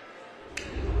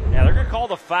 Yeah, they're going to call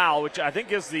the foul, which I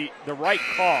think is the right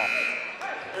call.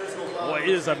 Boy, it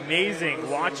is amazing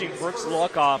watching Brooks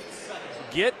Lockoff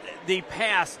get the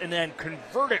pass and then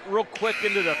convert it real quick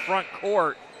into the front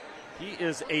court. He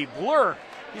is a blur.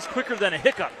 He's quicker than a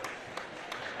hiccup.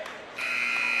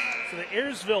 So the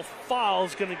Ayersville foul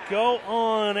is going to go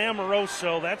on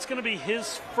Amoroso. That's going to be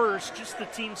his first, just the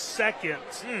team's second.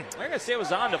 I'm going to say it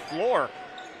was on the floor.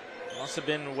 Must have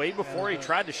been way before he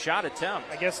tried the shot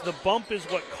attempt. I guess the bump is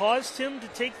what caused him to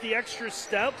take the extra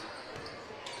step.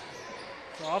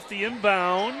 Off the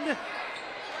inbound. A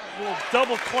little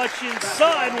double clutch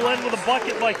inside. Will end with a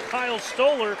bucket by Kyle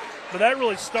Stoller. But that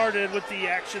really started with the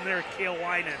action there at Cale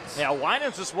Winans. Yeah,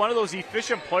 Winans is one of those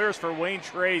efficient players for Wayne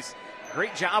Trace.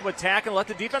 Great job attacking, let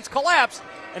the defense collapse,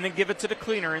 and then give it to the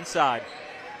cleaner inside.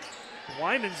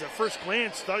 Winans, at first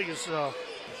glance, thought he was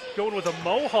going with a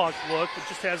mohawk look, but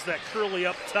just has that curly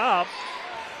up top.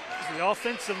 The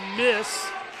offensive miss.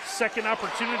 Second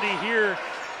opportunity here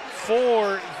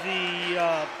for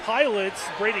the Pilots.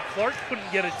 Brady Clark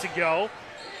couldn't get it to go.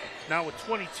 Now with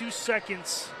 22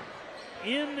 seconds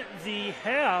in the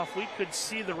half, we could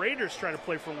see the Raiders try to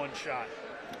play for one shot.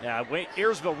 Yeah,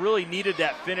 Ayersville really needed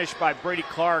that finish by Brady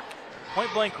Clark.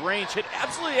 Point blank range, hit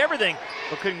absolutely everything,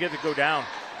 but couldn't get it to go down.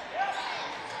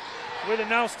 With it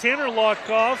now is Tanner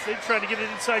Lockoff. They try to get it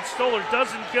inside. Stoller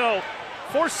doesn't go.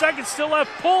 4 seconds still left.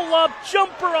 Pull up,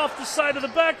 jumper off the side of the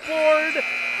backboard.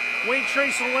 Wayne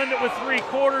Trace will end it with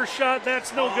three-quarter shot.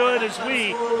 That's no good as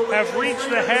we have reached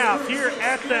the half here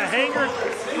at the Hangar.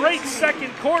 Great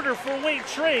second quarter for Wayne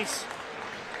Trace.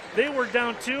 They were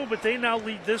down 2, but they now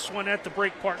lead this one at the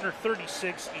break partner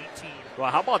 36-18. Well,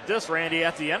 how about this, Randy?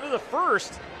 At the end of the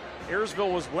first,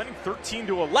 Ayersville was winning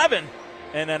 13-11,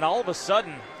 and then all of a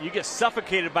sudden you get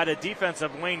suffocated by the defense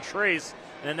of Wayne Trace,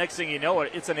 and the next thing you know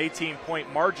it's an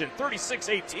 18-point margin,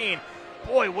 36-18.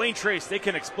 Boy, Wayne Trace, they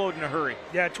can explode in a hurry.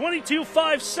 Yeah,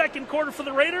 22-5 second quarter for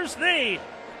the Raiders. They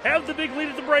have the big lead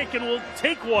at the break and will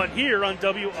take one here on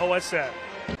WOSN.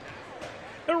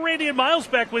 Randy and Miles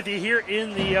back with you here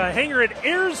in the Hangar at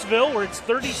Ayersville, where it's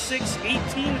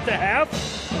 36-18 at the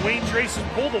half. Wayne Trace is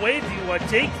pulled away to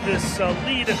take this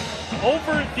lead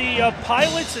over the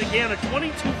Pilots. Again, a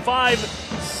 22-5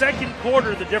 second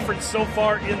quarter, the difference so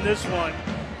far in this one.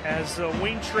 As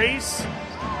Wayne Trace,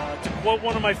 to quote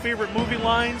one of my favorite movie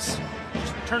lines,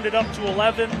 just turned it up to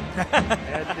 11,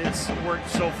 and it's worked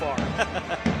so far.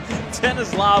 10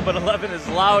 is loud, but 11 is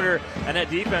louder. And that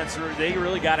defense, they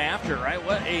really got after, right?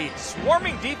 What a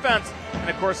swarming defense. And,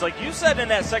 of course, like you said in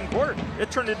that second quarter,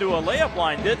 it turned into a layup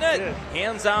line, didn't it? Yeah.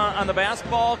 Hands on the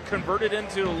basketball, converted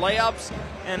into layups.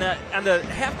 And on the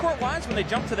half-court lines, when they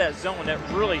jumped to that zone, that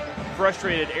really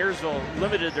frustrated Ayersville,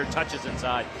 limited their touches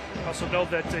inside. Also know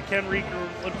that Ken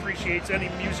Rieger appreciates any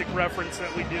music reference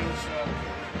that we do. So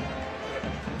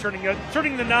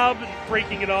turning the knob and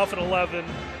breaking it off at 11,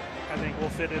 I think will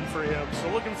fit in for him. So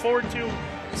looking forward to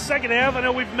the second half. I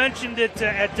know we've mentioned it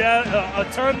a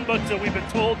ton, but we've been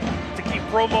told to keep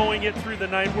promoting it through the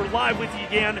night. We're live with you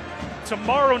again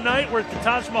tomorrow night. We're at the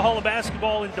Taj Mahal of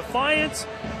Basketball in Defiance.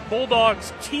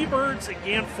 Bulldogs, T-Birds,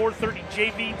 again, 4:30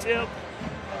 JV tip.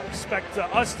 Expect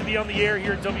us to be on the air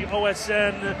here at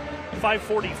WOSN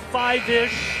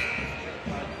 5:45-ish.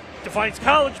 Defiance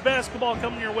College basketball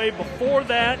coming your way before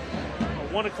that.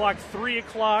 1 o'clock, 3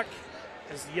 o'clock,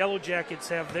 as the Yellow Jackets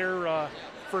have their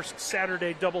first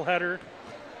Saturday doubleheader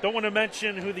Don't want to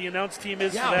mention who the announce team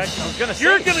is Yeah, for that. I was gonna say.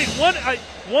 You're going to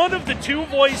one of the two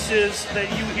voices that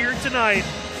you hear tonight.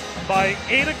 By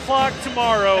 8 o'clock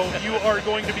tomorrow, you are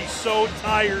going to be so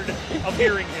tired of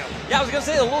hearing him. Yeah, I was going to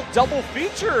say a little double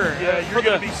feature. Yeah, you're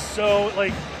going to be so,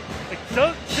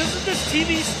 doesn't this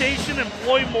TV station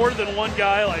employ more than one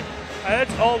guy?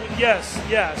 That's all. Yes,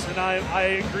 and I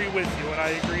agree with you, and I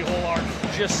agree wholeheartedly.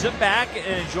 Just sit back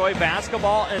and enjoy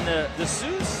basketball and the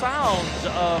soothing sounds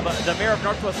of the mayor of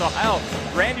Northwest Ohio,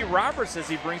 Randy Roberts, as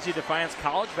he brings you Defiance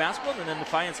College basketball and then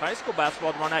Defiance High School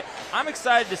basketball tomorrow night. I'm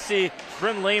excited to see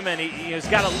Bryn Lehman. He's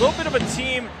got a little bit of a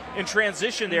team in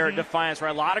transition there at Defiance,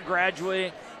 right? A lot of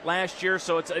graduating last year,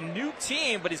 so it's a new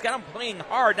team, but he's got them playing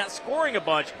hard, not scoring a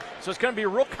bunch. So it's going to be a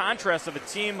real contrast of a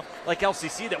team like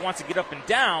LCC that wants to get up and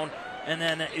down, and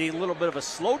then a little bit of a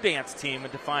slow dance team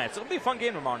in Defiance. It'll be a fun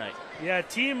game tomorrow night. Yeah, a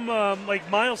team, like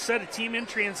Miles said, a team in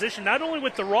transition, not only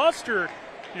with the roster.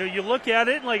 You look at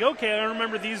it and okay, I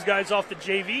remember these guys off the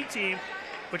JV team,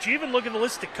 but you even look at the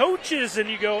list of coaches and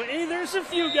you go, hey, there's a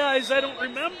few guys I don't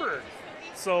remember.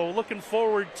 So looking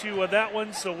forward to that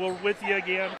one, so we're with you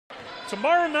again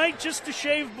tomorrow night, just a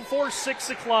shave before 6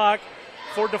 o'clock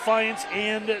for Defiance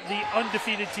and the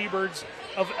undefeated T-Birds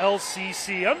of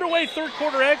LCC. Underway third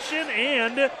quarter action,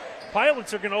 and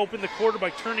Pilots are going to open the quarter by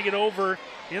turning it over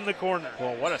in the corner.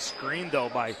 Well, what a screen, though,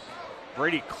 by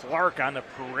Brady Clark on the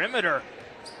perimeter.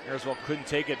 Ayersville couldn't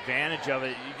take advantage of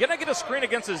it. You're going to get a screen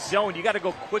against a zone. You got to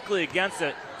go quickly against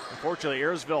it. Unfortunately,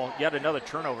 Ayersville, yet another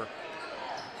turnover.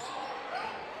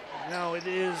 Now it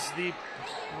is the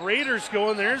Raiders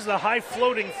going. There's the high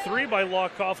floating three by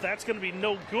Lockoff. That's going to be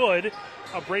no good.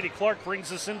 Brady Clark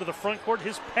brings us into the front court.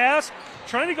 His pass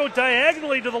trying to go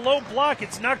diagonally to the low block.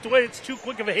 It's knocked away. It's too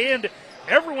quick of a hand.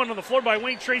 Everyone on the floor by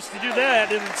Wayne Trace to do that.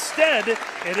 And instead,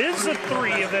 it is a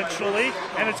three eventually.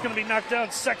 And it's going to be knocked down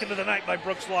second of the night by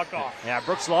Brooks Lockoff. Yeah,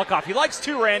 Brooks Lockoff. He likes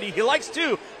two, Randy. He likes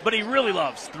two, but he really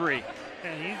loves three.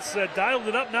 And he's dialed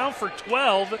it up now for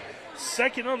 12.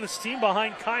 Second on this team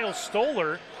behind Kyle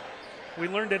Stoller. We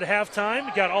learned at halftime.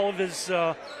 He got all of his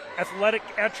athletic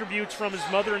attributes from his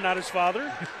mother and not his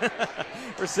father.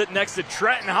 We're sitting next to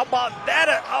Trent, and how about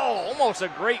that? Almost a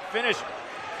great finish.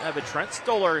 But Trent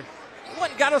Stoller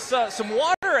went and got us some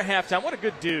water at halftime. What a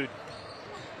good dude.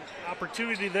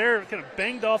 Opportunity there. Kind of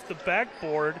banged off the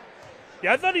backboard.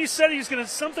 Yeah, I thought he said he was going to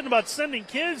something about sending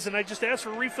kids, and I just asked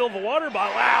for a refill of a water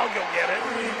bottle. I'll go get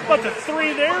it. But the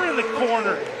three there in the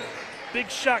corner. Big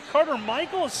shot. Carter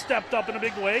Michael has stepped up in a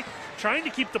big way, trying to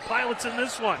keep the Pilots in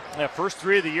this one. Yeah, first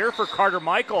three of the year for Carter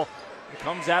Michael. He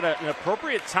comes at an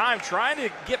appropriate time, trying to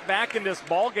get back in this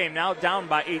ball game, now down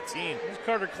by 18. Here's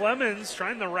Carter Clemens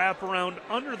trying to wrap around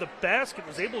under the basket,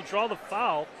 was able to draw the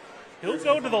foul. He'll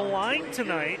go to the line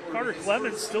tonight. Carter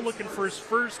Clemens still looking for his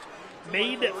first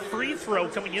made free throw,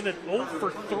 coming in at 0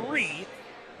 for 3.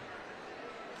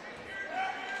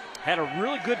 Had a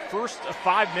really good first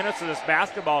 5 minutes of this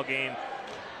basketball game.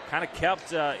 Kind of kept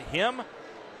him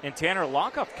and Tanner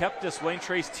Lockoff kept this Wayne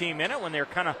Trace team in it when they were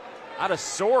kind of out of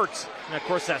sorts. And, of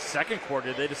course, that second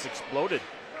quarter, they just exploded.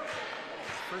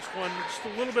 First one just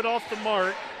a little bit off the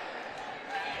mark.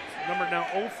 Number now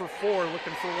 0 for 4,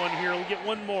 looking for one here. We'll get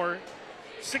one more.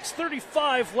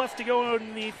 6:35 left to go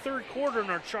in the third quarter in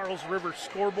our Charles River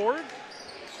scoreboard.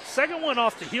 Second one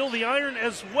off to heel the iron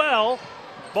as well.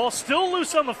 Ball still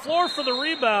loose on the floor for the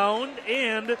rebound,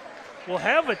 and we'll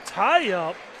have a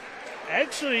tie-up.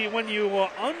 Actually, when you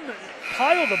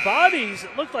unpile the bodies,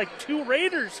 it looked like two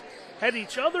Raiders had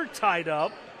each other tied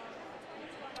up.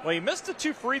 Well, he missed the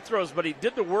 2 free throws, but he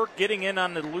did the work getting in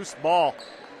on the loose ball.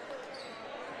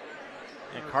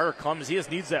 And Carter Clemens, he just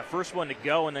needs that first one to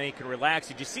go, and then he can relax.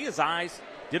 Did you see his eyes?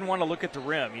 Didn't want to look at the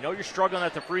rim. You know you're struggling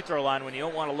at the free throw line when you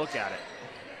don't want to look at it.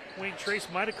 Wayne Trace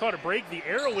might have caught a break. The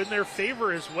arrow in their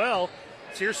favor as well.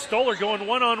 So here's Stoller going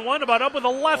one-on-one, about up with a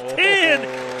left hand.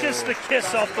 Just a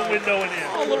kiss off the window and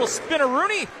in. A little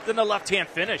spinneroonie, then the left-hand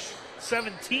finish.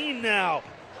 17 now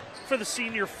for the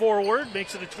senior forward.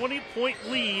 Makes it a 20-point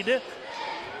lead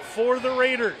for the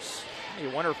Raiders. You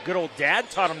wonder if good old dad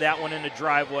taught him that one in the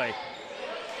driveway.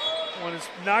 One is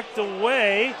knocked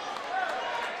away.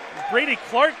 Brady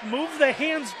Clark moved the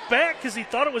hands back because he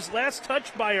thought it was last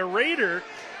touched by a Raider.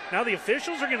 Now the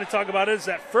officials are going to talk about it as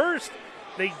at first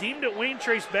they deemed it Wayne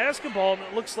Trace basketball, and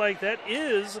it looks like that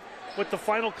is what the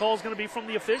final call is going to be from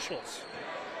the officials.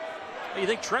 You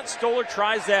think Trent Stoller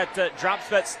tries that drop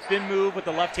step spin move with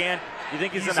the left hand? You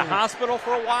think he's in the hospital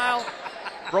for a while?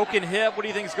 Broken hip? What do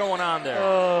you think is going on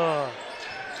there?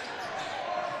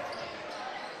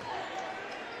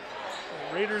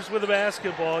 Raiders with a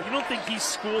basketball. You don't think he's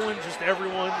schooling just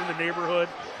everyone in the neighborhood?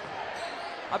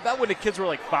 I bet when the kids were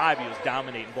like 5, he was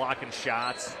dominating, blocking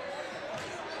shots.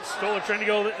 Stoller trying to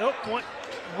go point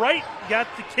right, got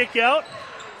the kick out.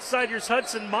 Side here's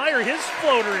Hudson Meyer. His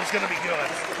floater is going to be good.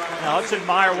 Now, Hudson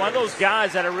Meyer, one of those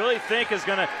guys that I really think is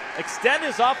going to extend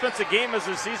his offensive game as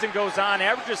the season goes on.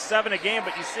 Averages 7 a game,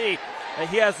 but you see that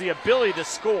he has the ability to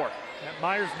score. And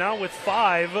Myers now with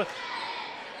 5. The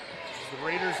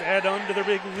Raiders add on to their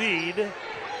big lead.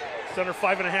 It's under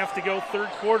 5.5 to go, third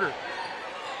quarter.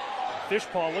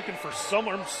 Fishpaw looking for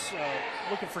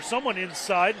someone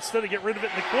inside instead of get rid of it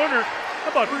in the corner.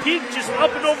 How about Peak just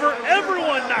up and over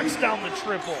everyone, knocks down the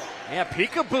triple. Yeah,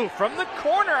 peekaboo from the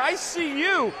corner. I see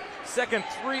you. Second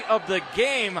 3 of the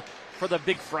game for the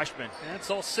big freshman. That's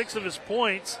all 6 of his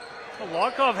points.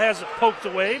 Lockoff has it poked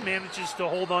away, manages to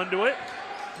hold on to it.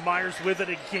 Myers with it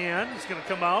again. He's going to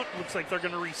come out. Looks like they're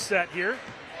going to reset here.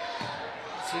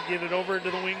 So get it over to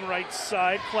the wing right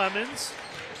side. Clemens.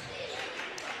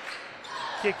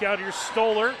 Kick out here,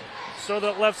 Stoller. So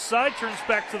that left side turns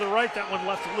back to the right. That one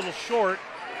left a little short.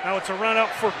 Now it's a run out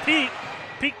for Pete.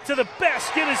 Pete to the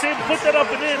basket is able to put that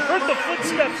up and in. Heard the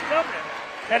footsteps coming.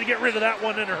 Had to get rid of that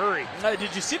one in a hurry.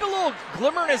 Did you see the little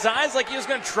glimmer in his eyes like he was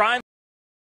going to try?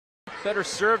 Better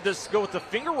serve this, go with the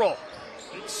finger roll.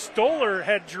 Stoller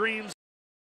had dreams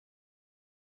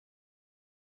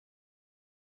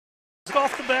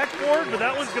off the backboard, but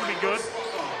that one's going to be good.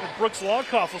 And Brooks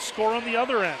Lockoff will score on the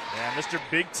other end. Yeah, Mr.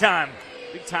 Big Time.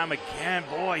 Big Time again.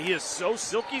 Boy, he is so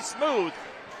silky smooth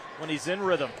when he's in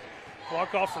rhythm.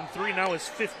 Lockoff from 3 now is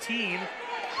 15.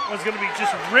 One's going to be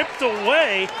just ripped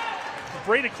away.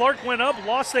 Brady Clark went up,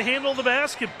 lost the handle of the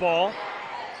basketball.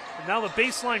 And now the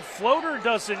baseline floater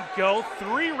doesn't go.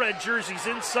 3 red jerseys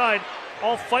inside.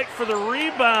 All fight for the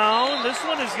rebound. This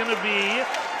one is going to be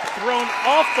thrown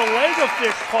off the leg of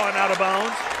Fishpaw and out of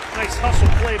bounds. Nice hustle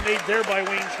play made there by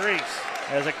Wayne Trace.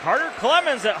 As a Carter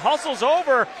Clemens that hustles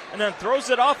over and then throws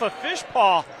it off a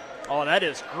Fishpaw. Oh, that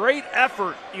is great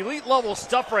effort. Elite level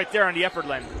stuff right there on the effort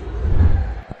lane.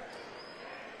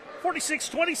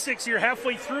 46-26 here,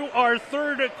 halfway through our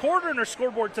third quarter. And our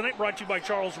scoreboard tonight brought to you by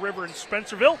Charles River in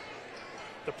Spencerville.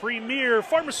 The premier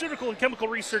pharmaceutical and chemical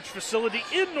research facility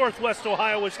in Northwest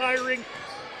Ohio is hiring.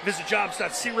 Visit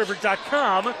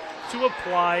jobs.criver.com to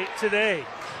apply today.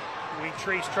 Wayne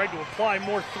Trace tried to apply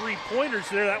more 3-pointers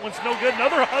there. That one's no good.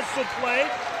 Another hustle play.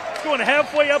 It's going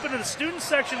halfway up into the student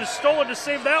section. Is Stoller to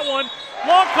save that one.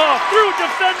 Lockoff through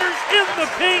defenders in the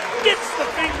paint. Gets the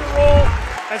finger roll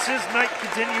as his night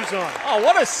continues on. Oh,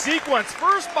 what a sequence.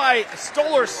 First by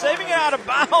Stoller saving it out of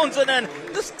bounds, and then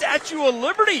the Statue of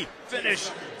Liberty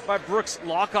finish by Brooks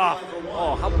Lockoff.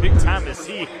 Oh, how big time is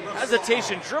he?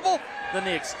 Hesitation dribble, then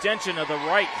the extension of the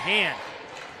right hand.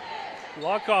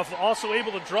 Lockoff also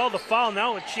able to draw the foul.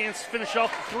 Now a chance to finish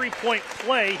off the 3-point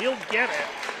play. He'll get it.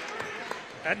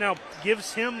 That now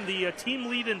gives him the team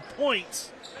lead in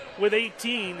points with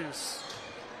 18 as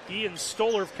he and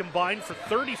Stoller have combined for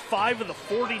 35 of the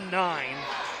 49.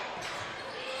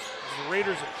 The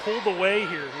Raiders have pulled away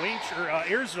here.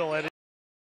 Ayersville at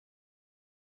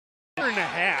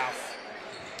 1.5.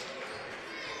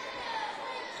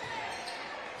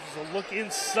 A look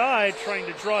inside, trying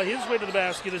to draw his way to the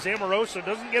basket as Amoroso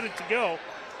doesn't get it to go.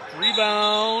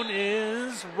 Rebound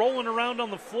is rolling around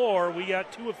on the floor. We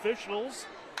got 2 officials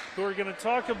who are going to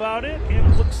talk about it, and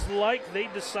it looks like they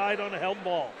decide on a held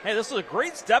ball. Hey, this is a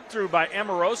great step through by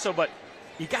Amoroso, but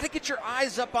you got to get your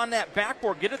eyes up on that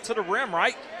backboard. Get it to the rim,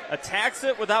 right? Attacks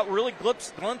it without really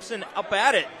glimpsing up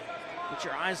at it. Get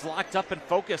your eyes locked up and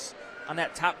focus on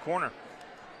that top corner.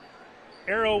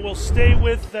 Arrow will stay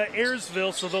with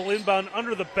Ayersville, so they'll inbound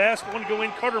under the basket. Want to go in,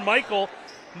 Carter Michael.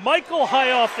 Michael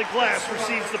high off the glass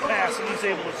receives the pass, and he's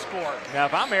able to score. Now,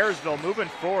 if I'm Ayersville moving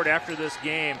forward after this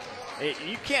game,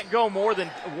 you can't go more than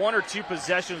 1 or 2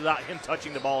 possessions without him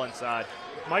touching the ball inside.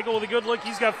 Michael with a good look.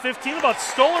 He's got 15. About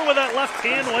Stoller with that left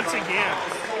hand once again.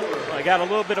 Well, I got a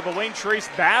little bit of a Wayne Trace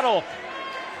battle.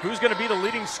 Who's going to be the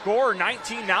leading scorer?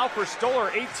 19 now for Stoller,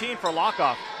 18 for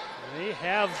Lockoff. They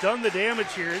have done the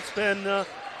damage here. It's been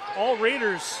all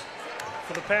Raiders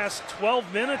for the past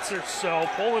 12 minutes or so,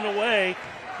 pulling away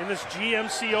in this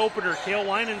GMC opener. Cale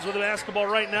Winans with the basketball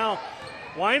right now.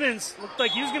 Winans looked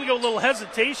like he was going to go a little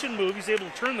hesitation move. He's able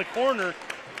to turn the corner,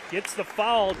 gets the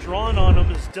foul drawn on him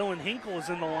as Dylan Hinkle is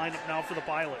in the lineup now for the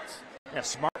Pilots. Yeah,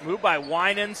 smart move by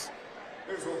Winans.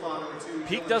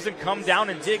 Peak doesn't come down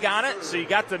and dig on it, so you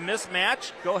got the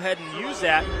mismatch. Go ahead and use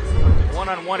that.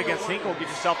 One-on-one against Hinkle, get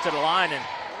yourself to the line, and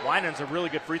Winans a really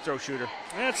good free throw shooter.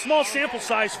 And small sample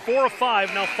size, 4 of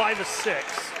 5, now 5 of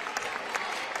 6.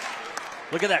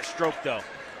 Look at that stroke, though.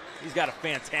 He's got a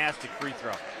fantastic free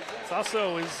throw. It's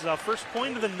also his first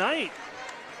point of the night,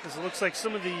 as it looks like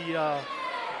some of the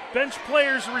bench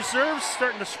players, reserves,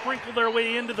 starting to sprinkle their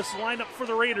way into this lineup for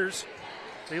the Raiders.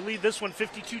 They lead this one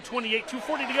 52-28,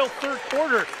 2:40 to go, third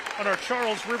quarter on our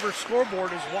Charles River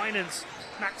scoreboard as Winans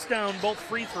knocks down both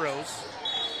free throws.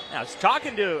 Now, I was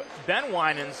talking to Ben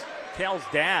Winans, Cal's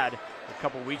dad, a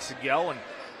couple weeks ago, and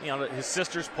his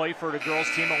sisters play for the girls'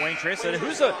 team at Wayne Trace. Said,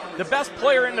 "Who's the best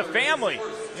player in the family?"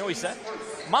 You know what he said?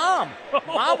 Mom.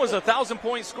 Mom was a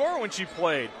 1,000-point scorer when she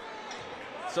played.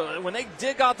 So when they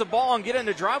dig out the ball and get in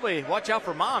the driveway, watch out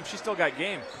for Mom. She still got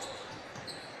game.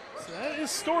 So that is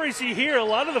stories you hear. A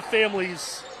lot of the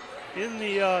families in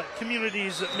the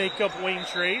communities that make up Wayne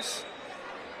Trace.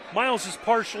 Miles is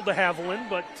partial to Haviland,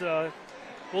 but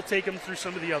we'll take him through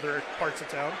some of the other parts of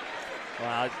town.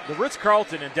 The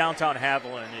Ritz-Carlton in downtown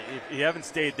Haviland, if you haven't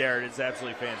stayed there, it is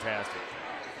absolutely fantastic.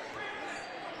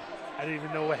 I didn't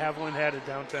even know what Haviland had in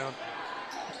downtown.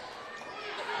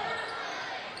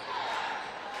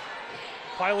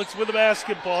 Pilots with the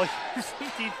basketball.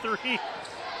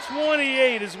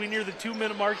 53-28 as we near the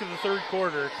 2-minute mark of the third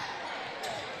quarter.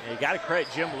 You got to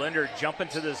credit Jim Linder jumping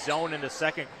to the zone in the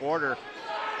second quarter.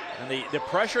 And the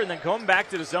pressure and then going back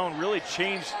to the zone really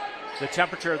changed the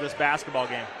temperature of this basketball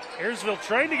game. Ayersville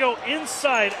trying to go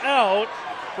inside out.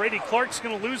 Brady Clark's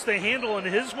going to lose the handle on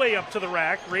his way up to the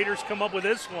rack. Raiders come up with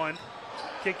this one.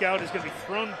 Kick out is going to be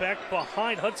thrown back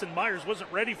behind. Hudson Myers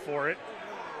wasn't ready for it.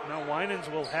 Now Winans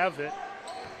will have it.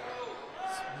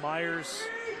 It's Myers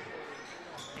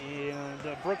and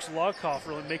Brooks Lockoff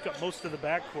really make up most of the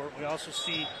backcourt. We also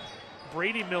see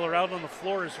Brady Miller out on the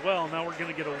floor as well. Now we're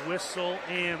going to get a whistle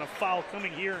and a foul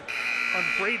coming here on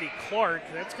Brady Clark.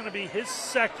 That's going to be his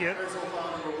second.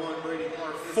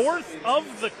 Fourth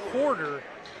of the quarter.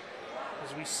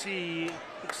 As we see,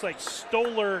 looks like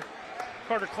Stoller,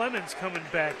 Carter Clemens coming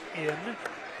back in.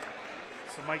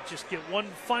 So might just get one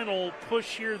final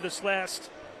push here this last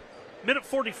minute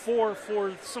 44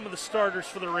 for some of the starters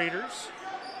for the Raiders.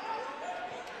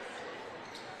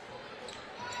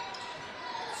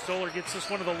 Stoller gets this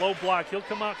one to the low block. He'll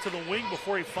come out to the wing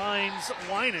before he finds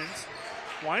Winans.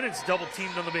 Winans double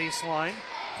teamed on the baseline.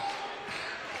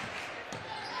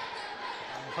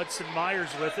 Hudson Myers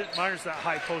with it. Myers that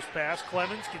high post pass.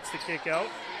 Clemens gets the kick out.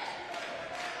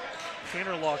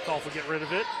 Tanner Lockoff will get rid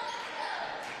of it.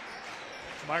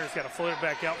 Myers got to float it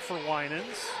back out for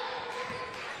Winans.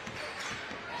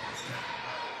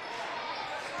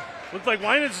 Looks like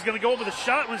Winans is going to go over the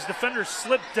shot when his defender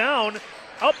slipped down.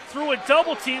 Up through a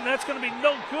double team. That's going to be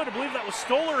no good. I believe that was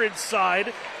Stoller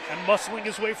inside. And muscling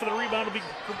his way for the rebound will be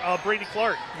Brady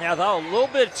Clark. Yeah, that was a little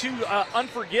bit too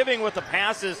unforgiving with the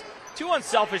passes. Too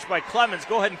unselfish by Clemens.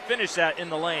 Go ahead and finish that in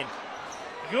the lane.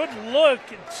 Good look.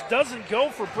 It doesn't go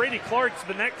for Brady Clark. It's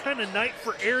been that kind of night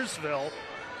for Ayersville.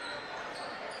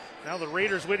 Now the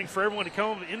Raiders waiting for everyone to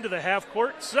come into the half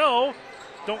court. So,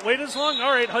 don't wait as long.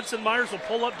 All right, Hudson Myers will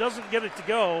pull up. Doesn't get it to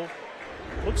go.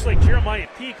 Looks like Jeremiah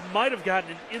Peak might have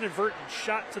gotten an inadvertent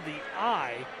shot to the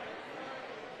eye.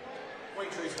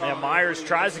 Yeah, Myers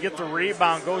tries to get the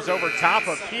rebound, goes over top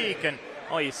of Peak, and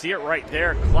you see it right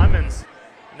there. Clemens,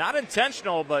 not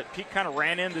intentional, but Peak kind of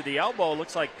ran into the elbow.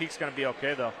 Looks like Peak's going to be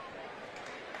okay, though.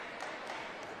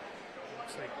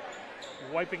 Looks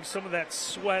like wiping some of that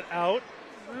sweat out.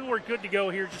 And we're good to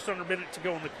go here, just under a minute to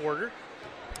go in the quarter.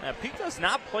 Peak does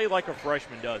not play like a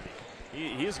freshman, does he?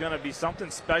 He's going to be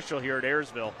something special here at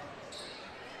Ayersville.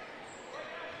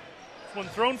 One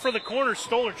thrown for the corner.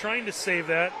 Stoller trying to save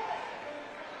that.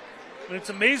 And it's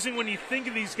amazing when you think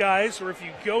of these guys, or if you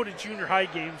go to junior high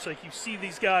games, like you see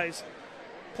these guys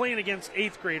playing against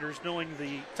 8th graders, knowing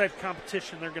the type of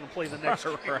competition they're going to play the next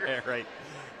year. Right.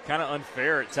 Kind of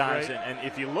unfair at times. Right. And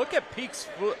if you look at Peak's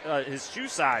foot, his shoe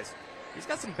size, he's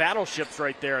got some battleships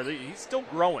right there. He's still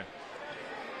growing.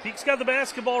 Peak's got the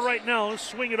basketball right now.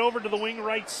 Swing it over to the wing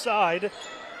right side.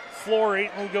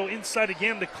 Flory will go inside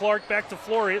again to Clark. Back to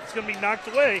Flory. It's going to be knocked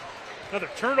away. Another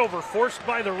turnover forced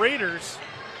by the Raiders.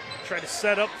 Try to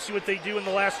set up, see what they do in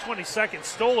the last 20 seconds.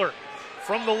 Stoller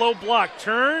from the low block.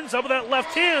 Turns up with that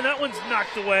left hand. That one's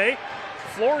knocked away.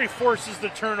 Flory forces the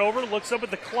turnover. Looks up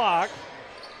at the clock.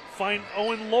 Find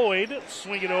Owen Lloyd.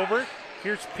 Swing it over.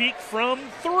 Here's Peak from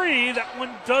 3. That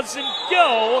one doesn't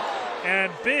go.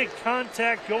 And big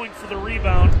contact going for the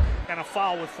rebound and a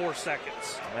foul with 4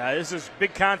 seconds. This is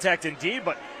big contact indeed,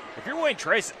 but if you're Wayne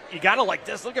Trace, you got to like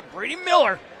this. Look at Brady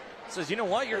Miller. Says, you know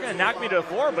what, you're going to knock me to the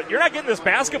floor, but you're not getting this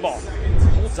basketball.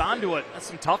 Holds on to it. That's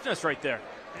some toughness right there.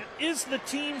 It is the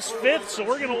team's 5th, so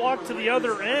we're going to walk to the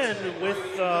other end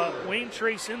with Wayne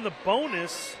Trace in the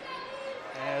bonus.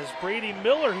 As Brady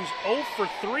Miller, who's 0 for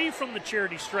 3 from the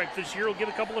charity stripe this year, will get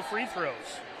a couple of free throws.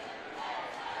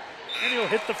 And he'll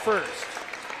hit the first.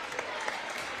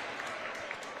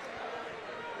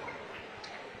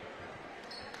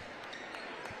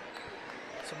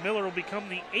 Miller will become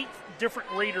the 8th different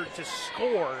Raider to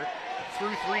score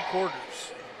through 3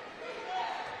 quarters.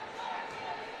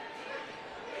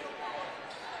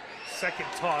 Second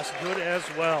toss, good as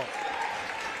well.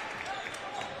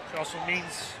 Which also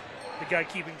means the guy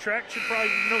keeping track should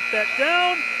probably note that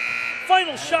down.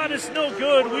 Final shot is no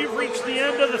good. We've reached the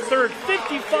end of the third.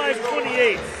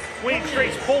 55-28. Wayne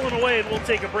Trace pulling away, and we'll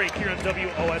take a break here on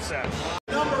WOSN.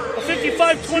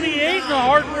 55-28, the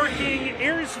hardworking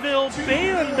Ayersville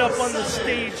band up on the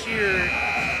stage here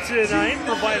tonight,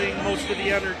 providing most of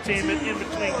the entertainment in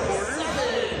between quarters.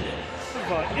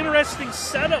 Interesting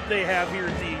setup they have here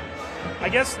at I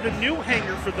guess the new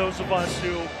hangar for those of us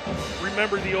who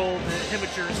remember the old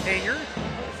Imagers hangar.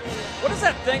 What is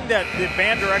that thing that the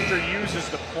band director uses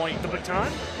to point? The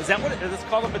baton? Is that what it's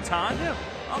called, a baton? Yeah.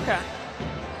 Okay.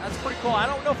 That's pretty cool. I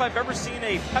don't know if I've ever seen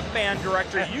a pep band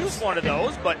director use one of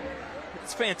those, but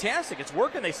it's fantastic. It's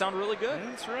working. They sound really good.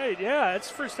 That's right. Yeah, it's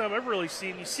the first time I've really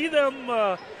seen. You see them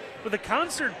with a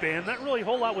concert band, not really a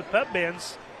whole lot with pep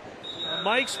bands.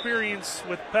 My experience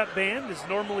with pep band is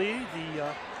normally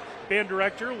the band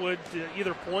director would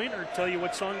either point or tell you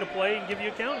what song to play and give you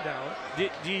a countdown. Do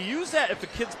you use that if a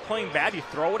kid's playing bad? You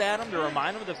throw it at them to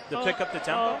remind them to pick up the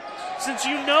tempo? Since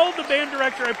you know the band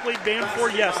director I played band for,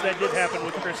 yes, that did happen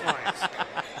with Chris Lyons.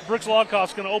 Brooks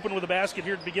Lawkoff's going to open with a basket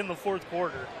here to begin the 4th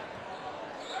quarter.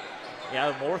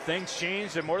 Yeah, the more things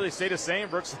change, the more they stay the same.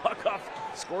 Brooks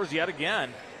Lawkoff scores yet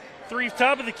again. 3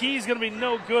 top of the key is going to be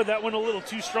no good. That went a little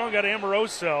too strong out of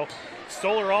Amoroso.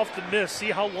 Stoller off to miss.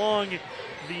 See how long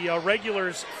the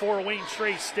regulars for Wayne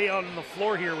Trace stay out on the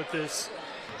floor here with this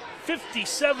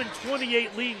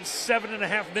 57-28 lead and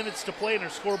 7.5 minutes to play in our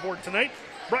scoreboard tonight.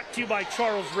 Brought to you by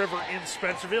Charles River in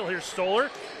Spencerville. Here's Stoller.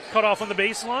 Cut off on the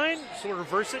baseline. So we'll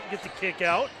reverse it and get the kick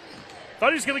out.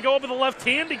 Thought he was going to go up with the left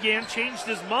hand again. Changed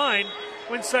his mind.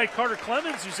 Went inside Carter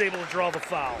Clemens, who's able to draw the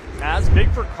foul. That's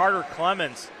big for Carter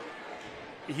Clemens.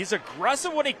 He's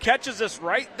aggressive when he catches this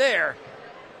right there.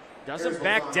 Doesn't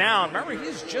back down. Remember,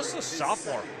 he's just a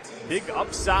sophomore. Big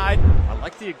upside. I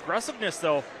like the aggressiveness,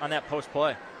 though, on that post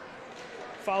play.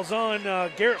 Fouls on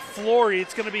Garrett Flory.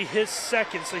 It's going to be his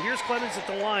second. So here's Clemens at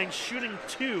the line, shooting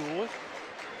 2.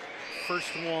 First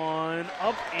one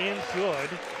up and good.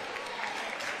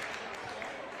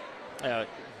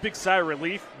 Big sigh of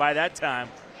relief by that time.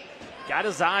 Got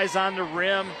his eyes on the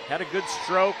rim. Had a good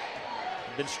stroke.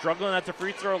 Been struggling at the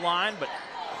free throw line, but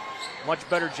much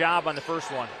better job on the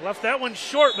first one. Left that one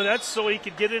short, but that's so he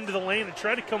could get into the lane and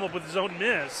try to come up with his own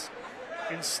miss.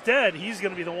 Instead, he's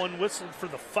going to be the one whistled for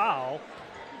the foul.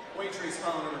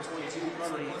 Foul number 22.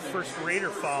 First Raider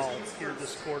foul here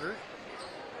this quarter.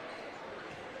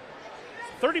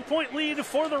 30-point lead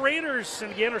for the Raiders.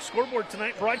 And again, our scoreboard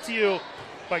tonight brought to you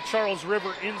by Charles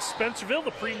River in Spencerville,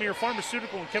 the premier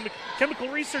pharmaceutical and chemical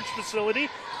research facility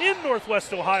in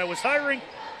Northwest Ohio is hiring.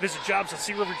 Visit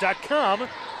jobs.criver.com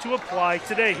to apply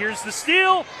today. Here's the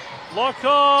steal.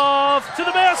 Lawkoff to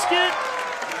the basket.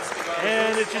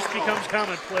 And it just becomes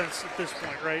commonplace at this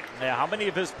point, right? Yeah, how many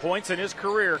of his points in his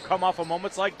career come off of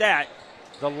moments like that?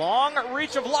 The long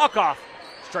reach of Lawkoff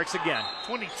strikes again.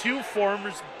 22 for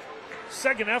him. His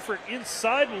second effort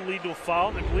inside will lead to a foul.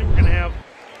 And I believe we're going to have a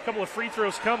couple of free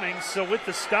throws coming. So with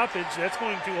the stoppage, that's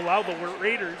going to allow the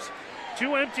Raiders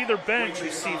to empty their bench.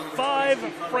 You see 5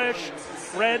 fresh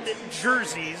red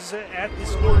jerseys at the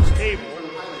scorer's table.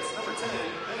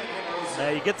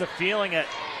 You get the feeling that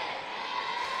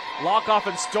Lawkoff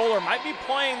and Stoller might be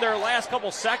playing their last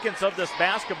couple seconds of this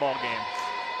basketball game.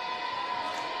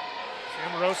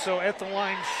 Amoroso at the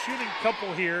line, shooting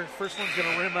couple here. First one's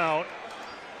going to rim out.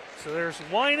 So there's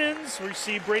Winans. We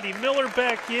see Brady Miller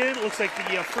back in. Looks like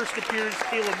the first appearance,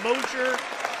 Caleb Mosier.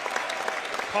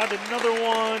 Caught another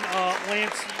one,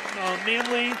 Lance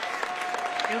Manley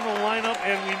in the lineup,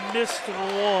 and we missed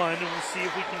one. And we'll see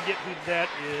if we can get who that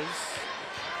is.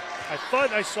 I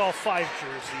thought I saw 5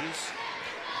 jerseys.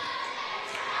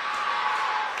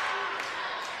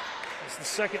 As the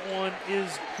second one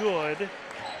is good,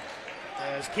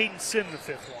 as Caden Sin, the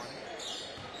 5th one.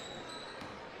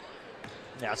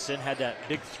 Now, Sin had that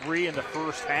big 3 in the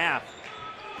first half.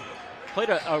 Played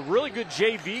a really good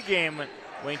JV game.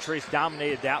 Wayne Trace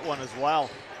dominated that one as well.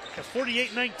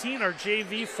 48-19, our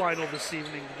JV final this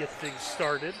evening to get things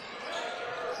started.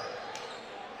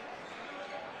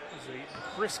 It was a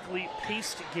briskly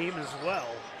paced game as well.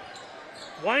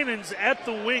 Winans at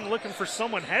the wing looking for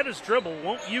someone. Had his dribble,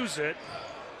 won't use it.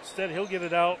 Instead, he'll get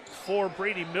it out for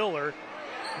Brady Miller.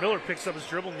 Miller picks up his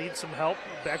dribble, needs some help.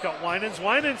 Back out Winans.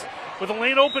 Winans with a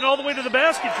lane open all the way to the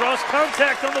basket. Draws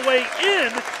contact on the way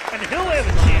in, and he'll have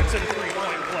a chance at a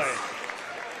 3-point play.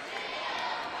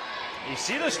 You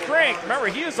see the strength. Remember,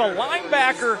 he is a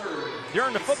linebacker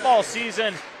during the football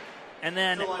season. And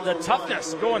then the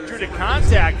toughness going through the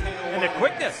contact and the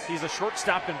quickness. He's a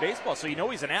shortstop in baseball, so you know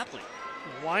he's an athlete.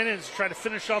 Winans trying to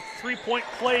finish off the three-point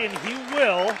play, and he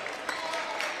will.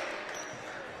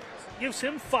 Gives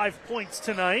him 5 points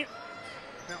tonight.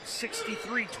 Now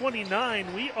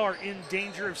 63-29. We are in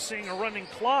danger of seeing a running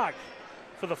clock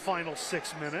for the final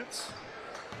 6 minutes.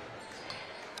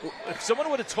 If someone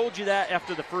would have told you that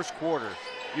after the first quarter,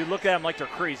 you'd look at them like they're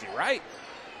crazy, right?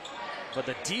 But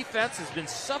the defense has been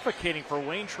suffocating for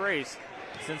Wayne Trace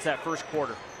since that first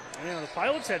quarter. Yeah, the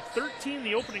Pilots had 13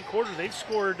 the opening quarter. They've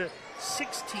scored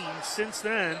 16 since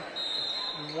then.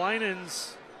 And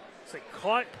Winans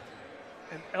caught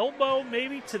an elbow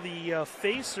maybe to the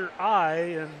face or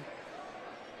eye, and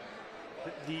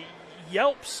the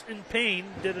yelps in pain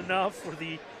did enough where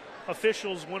the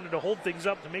officials wanted to hold things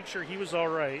up to make sure he was all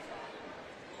right.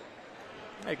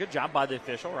 Hey, good job by the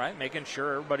official, right? Making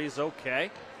sure everybody's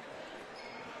okay.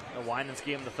 The Winans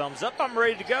gave him the thumbs up. I'm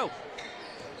ready to go.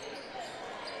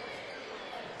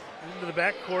 Into the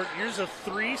backcourt. Here's a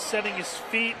three. Setting his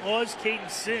feet was Caden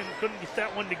Sim. Couldn't get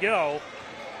that one to go.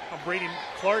 Brady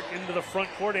Clark into the front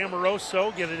court.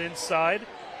 Amoroso get it inside.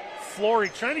 Flory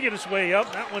trying to get his way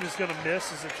up. That one is going to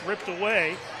miss as it's ripped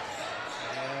away.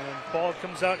 And ball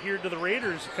comes out here to the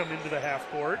Raiders who come into the half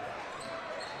court.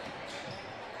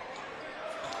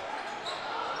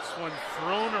 One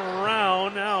thrown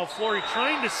around. Now Flory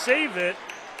trying to save it.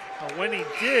 When he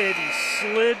did, he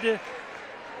slid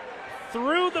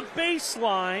through the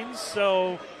baseline.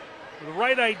 So the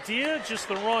right idea, just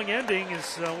the wrong ending,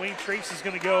 is Wayne Trace is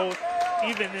going to go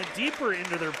even deeper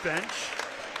into their bench.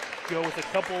 Go with a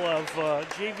couple of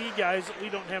JV guys that we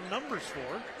don't have numbers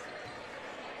for.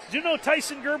 Do know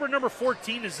Tyson Gerber, number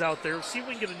 14, is out there. See if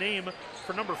we can get a name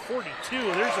for number 42.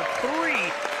 There's a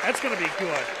three. That's going to be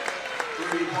good.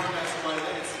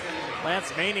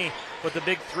 Lance Maney with the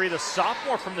big three, the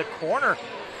sophomore from the corner.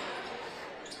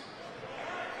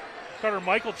 Carter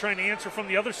Michael trying to answer from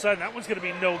the other side. That one's going to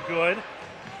be no good.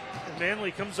 And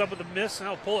Manley comes up with a miss.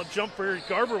 Now pull-up jumper.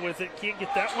 Garber with it. Can't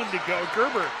get that one to go.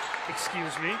 Gerber,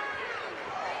 excuse me.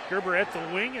 Gerber at the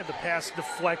wing, and the pass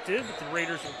deflected. But the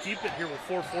Raiders will keep it here with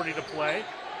 4:40 to play.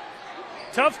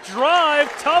 Tough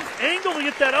drive, tough angle to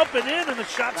get that up and in, and the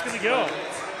shot's going to go.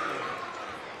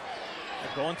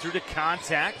 Going through the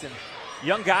contact, and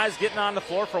young guys getting on the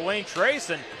floor for Wayne Trace,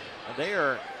 and they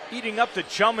are eating up the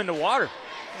chum in the water.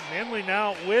 And Manley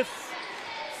now with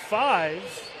 5.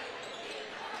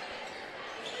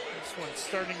 This one's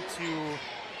starting to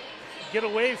get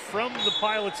away from the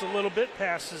Pilots a little bit.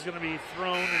 Pass is going to be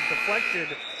thrown and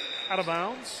deflected out of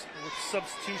bounds. With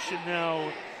substitution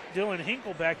now, Dylan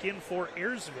Hinkle back in for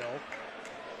Ayersville.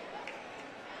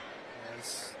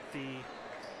 As the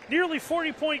nearly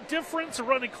 40-point difference, a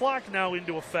running clock now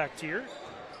into effect here.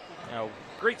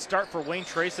 Great start for Wayne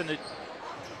Trace in the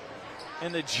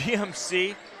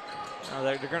GMC.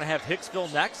 They're going to have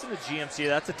Hicksville next in the GMC.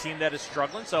 That's a team that is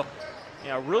struggling. So,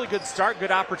 really good start,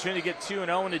 good opportunity to get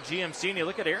 2-0 in the GMC. And you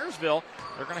look at Ayersville,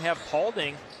 they're going to have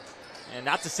Paulding, and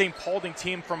not the same Paulding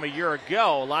team from a year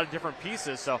ago. A lot of different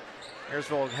pieces. So,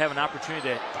 Ayersville will have an opportunity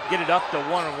to get it up to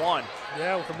 1-1.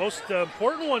 Yeah, with the most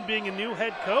important one being a new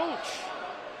head coach.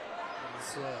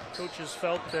 Coaches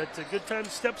felt that a good time to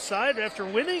step aside after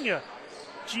winning a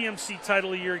GMC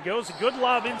title a year ago. It's a good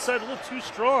lob inside, a little too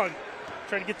strong.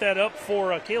 Trying to get that up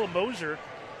for Caleb Moser.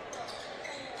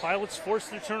 Pilots force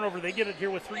their turnover. They get it here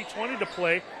with 3:20 to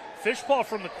play. Fishpaw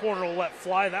from the corner will let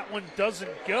fly. That one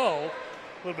doesn't go.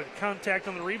 A little bit of contact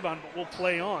on the rebound, but we'll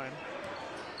play on.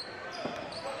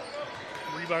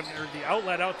 Rebound, or the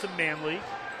outlet out to Manley.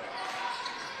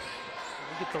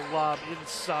 Get the lob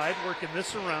inside, working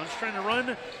this around. Just trying to run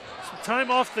some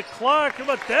time off the clock. How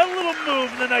about that little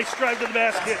move and the nice drive to the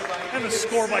basket and the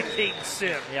score by Caden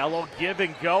Sin. Yeah, a little give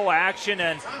and go action,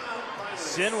 and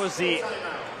Sin was the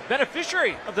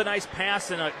beneficiary of the nice pass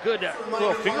and a good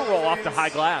little finger roll off the high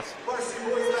glass.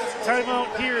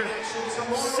 Timeout here,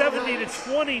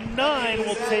 70-29.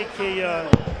 We'll take a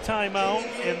timeout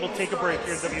and we'll take a break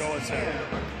here at WOSN.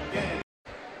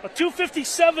 A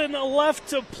 2:57 left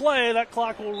to play. That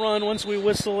clock will run once we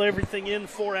whistle everything in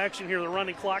for action here. The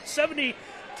running clock,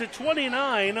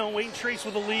 70-29. Wayne Trace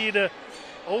with a lead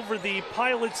over the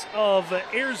Pilots of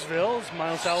Ayersville. As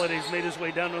Miles Halliday's made his way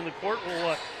down on the court.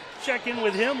 We'll check in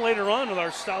with him later on with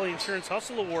our Stolly Insurance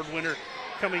Hustle Award winner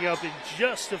coming up in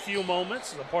just a few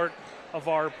moments as a part of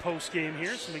our post game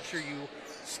here. So make sure you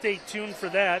stay tuned for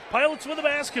that. Pilots with a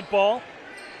basketball,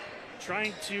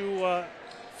 trying to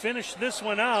finish this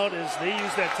one out as they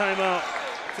use that timeout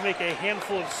to make a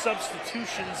handful of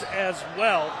substitutions as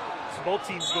well. So both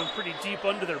teams going pretty deep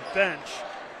under their bench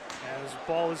as the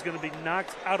ball is going to be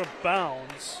knocked out of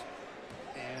bounds.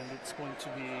 And it's going to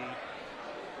be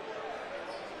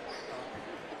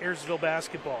Ayersville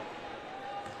basketball.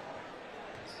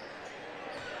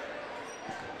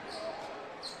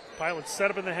 Pilots set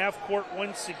up in the half court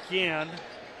once again.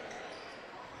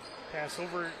 Pass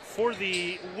over for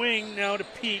the wing now to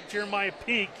Peak, Jeremiah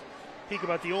Peak. Peak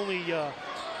about the only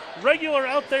regular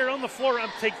out there on the floor.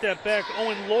 I'll take that back.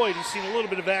 Owen Lloyd has seen a little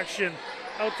bit of action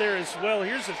out there as well.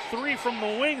 Here's a three from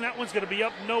the wing. That one's going to be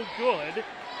up, no good.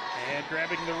 And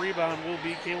grabbing the rebound will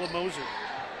be Caleb Moser.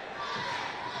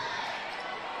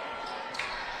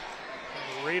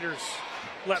 And the Raiders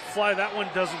let fly. That one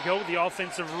doesn't go. The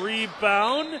offensive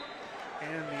rebound.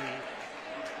 And the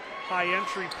high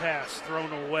entry pass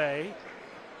thrown away.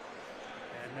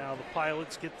 And now the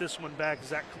Pilots get this one back as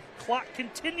that clock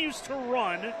continues to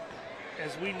run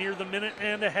as we near the minute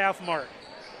and a half mark.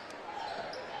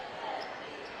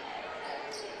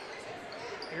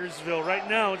 Ayersville right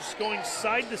now just going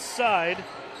side to side,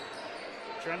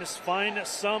 trying to find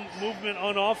some movement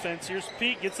on offense. Here's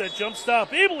Peak, gets that jump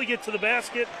stop, able to get to the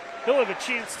basket. He'll have a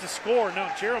chance to score.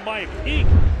 Now Jeremiah Peak,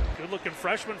 good-looking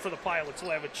freshman for the Pilots,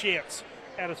 will have a chance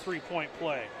at a three-point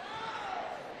play.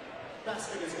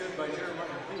 Basket is good by Jeremiah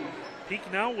Peak.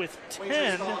 Peak now with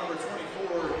 10. Number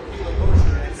 24, Caleb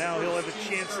Moser. And now he'll have a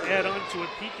chance to add on to it.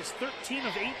 Peak is 13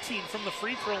 of 18 from the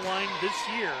free throw line this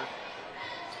year.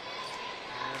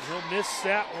 And he'll miss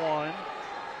that one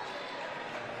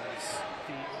as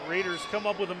the Raiders come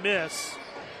up with a miss.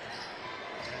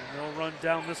 And they'll run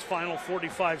down this final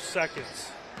 45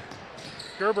 seconds.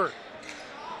 Gerber,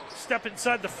 step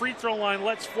inside the free throw line,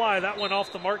 lets fly. That one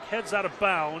off the mark, heads out of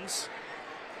bounds.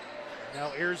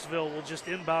 Now Ayersville will just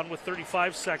inbound with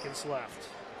 35 seconds left.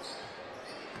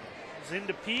 He's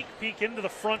into Peak, Peak into the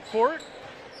front court.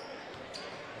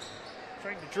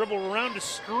 Trying to dribble around a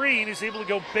screen. He's able to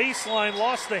go baseline,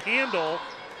 lost the handle.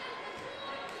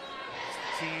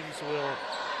 The teams will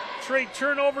trade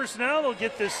turnovers now. They'll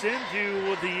get this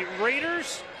into the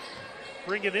Raiders.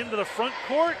 Bring it into the front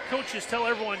court. Coaches tell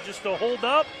everyone just to hold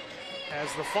up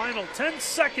as the final 10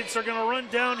 seconds are going to run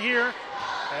down here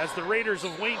as the Raiders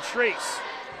of Wayne Trace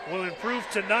will improve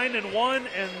to 9-1,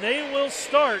 and they will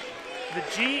start the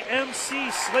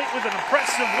GMC slate with an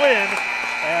impressive win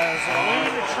as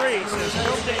Wayne Trace has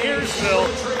come to Ayersville,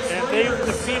 and they've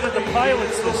defeated the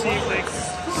Pilots this evening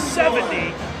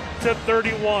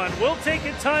 70-31. We'll take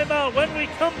a timeout. When we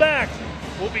come back,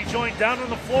 we'll be joined down on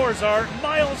the floors. Our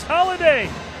Miles Holiday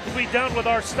will be down with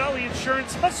our Stolly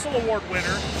Insurance Hustle Award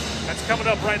winner. That's coming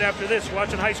up right after this. You're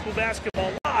watching high school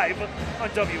basketball live on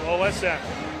WOSN.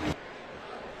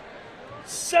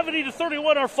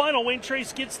 70-31, our final. Wayne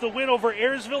Trace gets the win over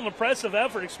Ayersville. An impressive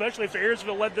effort, especially after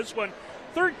Ayersville led this one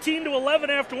 13-11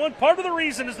 after one. Part of the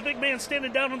reason is the big man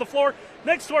standing down on the floor.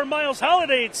 Next to our Miles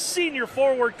Holiday, it's senior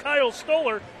forward Kyle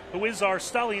Stoller, who is our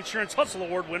Stolly Insurance Hustle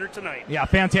Award winner tonight. Yeah,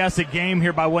 fantastic game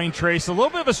here by Wayne Trace. A little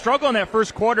bit of a struggle in that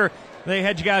first quarter. They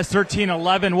had you guys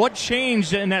 13-11. What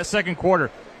changed in that second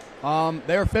quarter?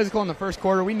 They were physical in the first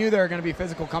quarter. We knew they were going to be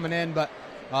physical coming in, but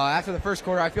after the first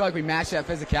quarter, I feel like we matched that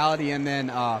physicality and then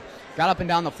got up and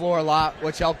down the floor a lot,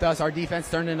 which helped us. Our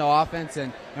defense turned into offense,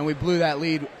 and we blew that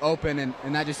lead open,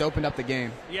 and that just opened up the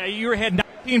game. Yeah, you had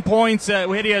 19 points.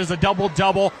 We had you as a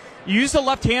double-double. You used the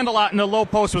left hand a lot in the low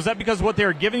post. Was that because of what they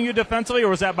were giving you defensively, or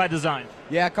was that by design?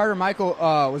 Yeah, Carter Michael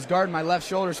was guarding my left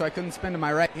shoulder, so I couldn't spin to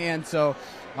my right hand. So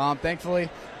thankfully,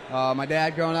 my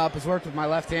dad growing up has worked with my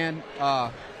left hand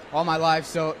all my life,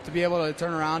 so to be able to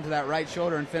turn around to that right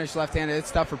shoulder and finish left-handed,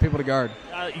 it's tough for people to guard.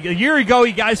 A year ago,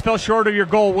 you guys fell short of your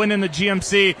goal, winning the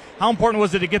GMC. How important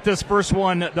was it to get this first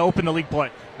one to open the league play?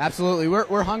 Absolutely.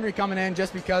 We're hungry coming in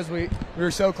just because we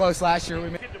were so close last year. We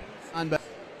made it on, but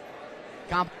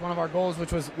accomplished one of our goals,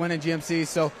 which was winning GMC.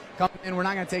 So coming in, we're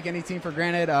not going to take any team for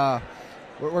granted.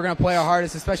 We're going to play our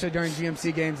hardest, especially during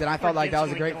GMC games, and I felt like that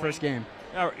was a great first game.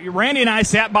 Randy and I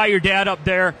sat by your dad up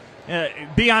there.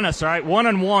 Be honest, all right?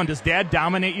 One-on-one, does Dad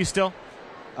dominate you still?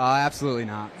 Absolutely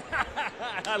not.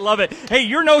 I love it. Hey,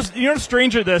 you're no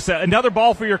stranger to this. Another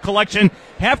ball for your collection.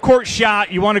 Half-court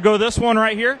shot. You want to go this one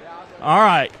right here? All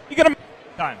right. You got a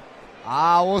time.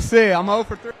 We'll see. I'm 0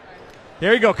 for 3.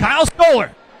 There you go. Kyle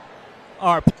Stoller.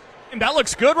 All right. That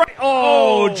looks good, right?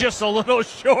 Oh, just a little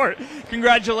short.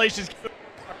 Congratulations.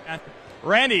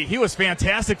 Randy, he was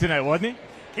fantastic tonight, wasn't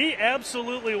he? He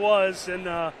absolutely was, and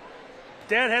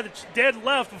Dad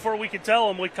left before we could tell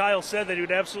him what Kyle said, that he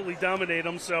would absolutely dominate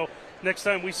him. So next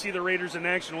time we see the Raiders in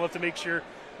action, we'll have to make sure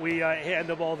we hand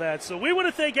them all that. So we want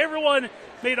to thank everyone who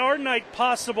made our night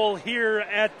possible here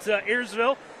at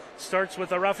Ayersville. starts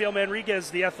with Rafael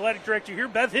Manriguez, the athletic director here.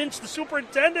 Beth Hinch, the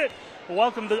superintendent.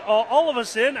 Welcome to all of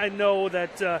us in. I know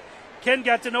that Ken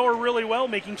got to know her really well,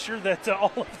 making sure that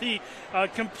all of the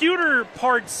computer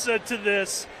parts to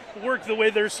this work the way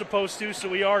they're supposed to. So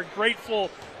we are grateful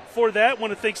for that.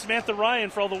 Want to thank Samantha Ryan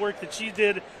for all the work that she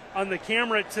did on the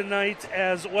camera tonight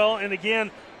as well. And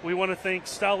again, we want to thank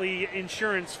Stolly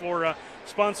Insurance for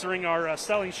sponsoring our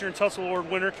Stolly Insurance Hustle Award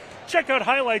winner. Check out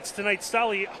highlights tonight,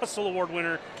 Stolly Hustle Award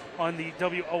winner on the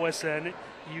WOSN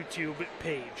YouTube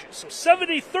page. So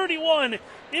 70-31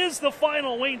 is the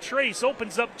final. Wayne Trace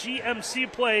opens up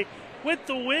GMC play with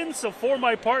the win. So for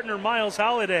my partner, Miles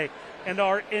Holliday, and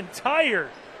our entire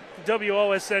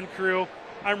WOSN crew,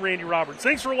 I'm Randy Roberts.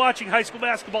 Thanks for watching high school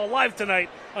basketball live tonight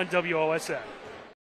on WOSN.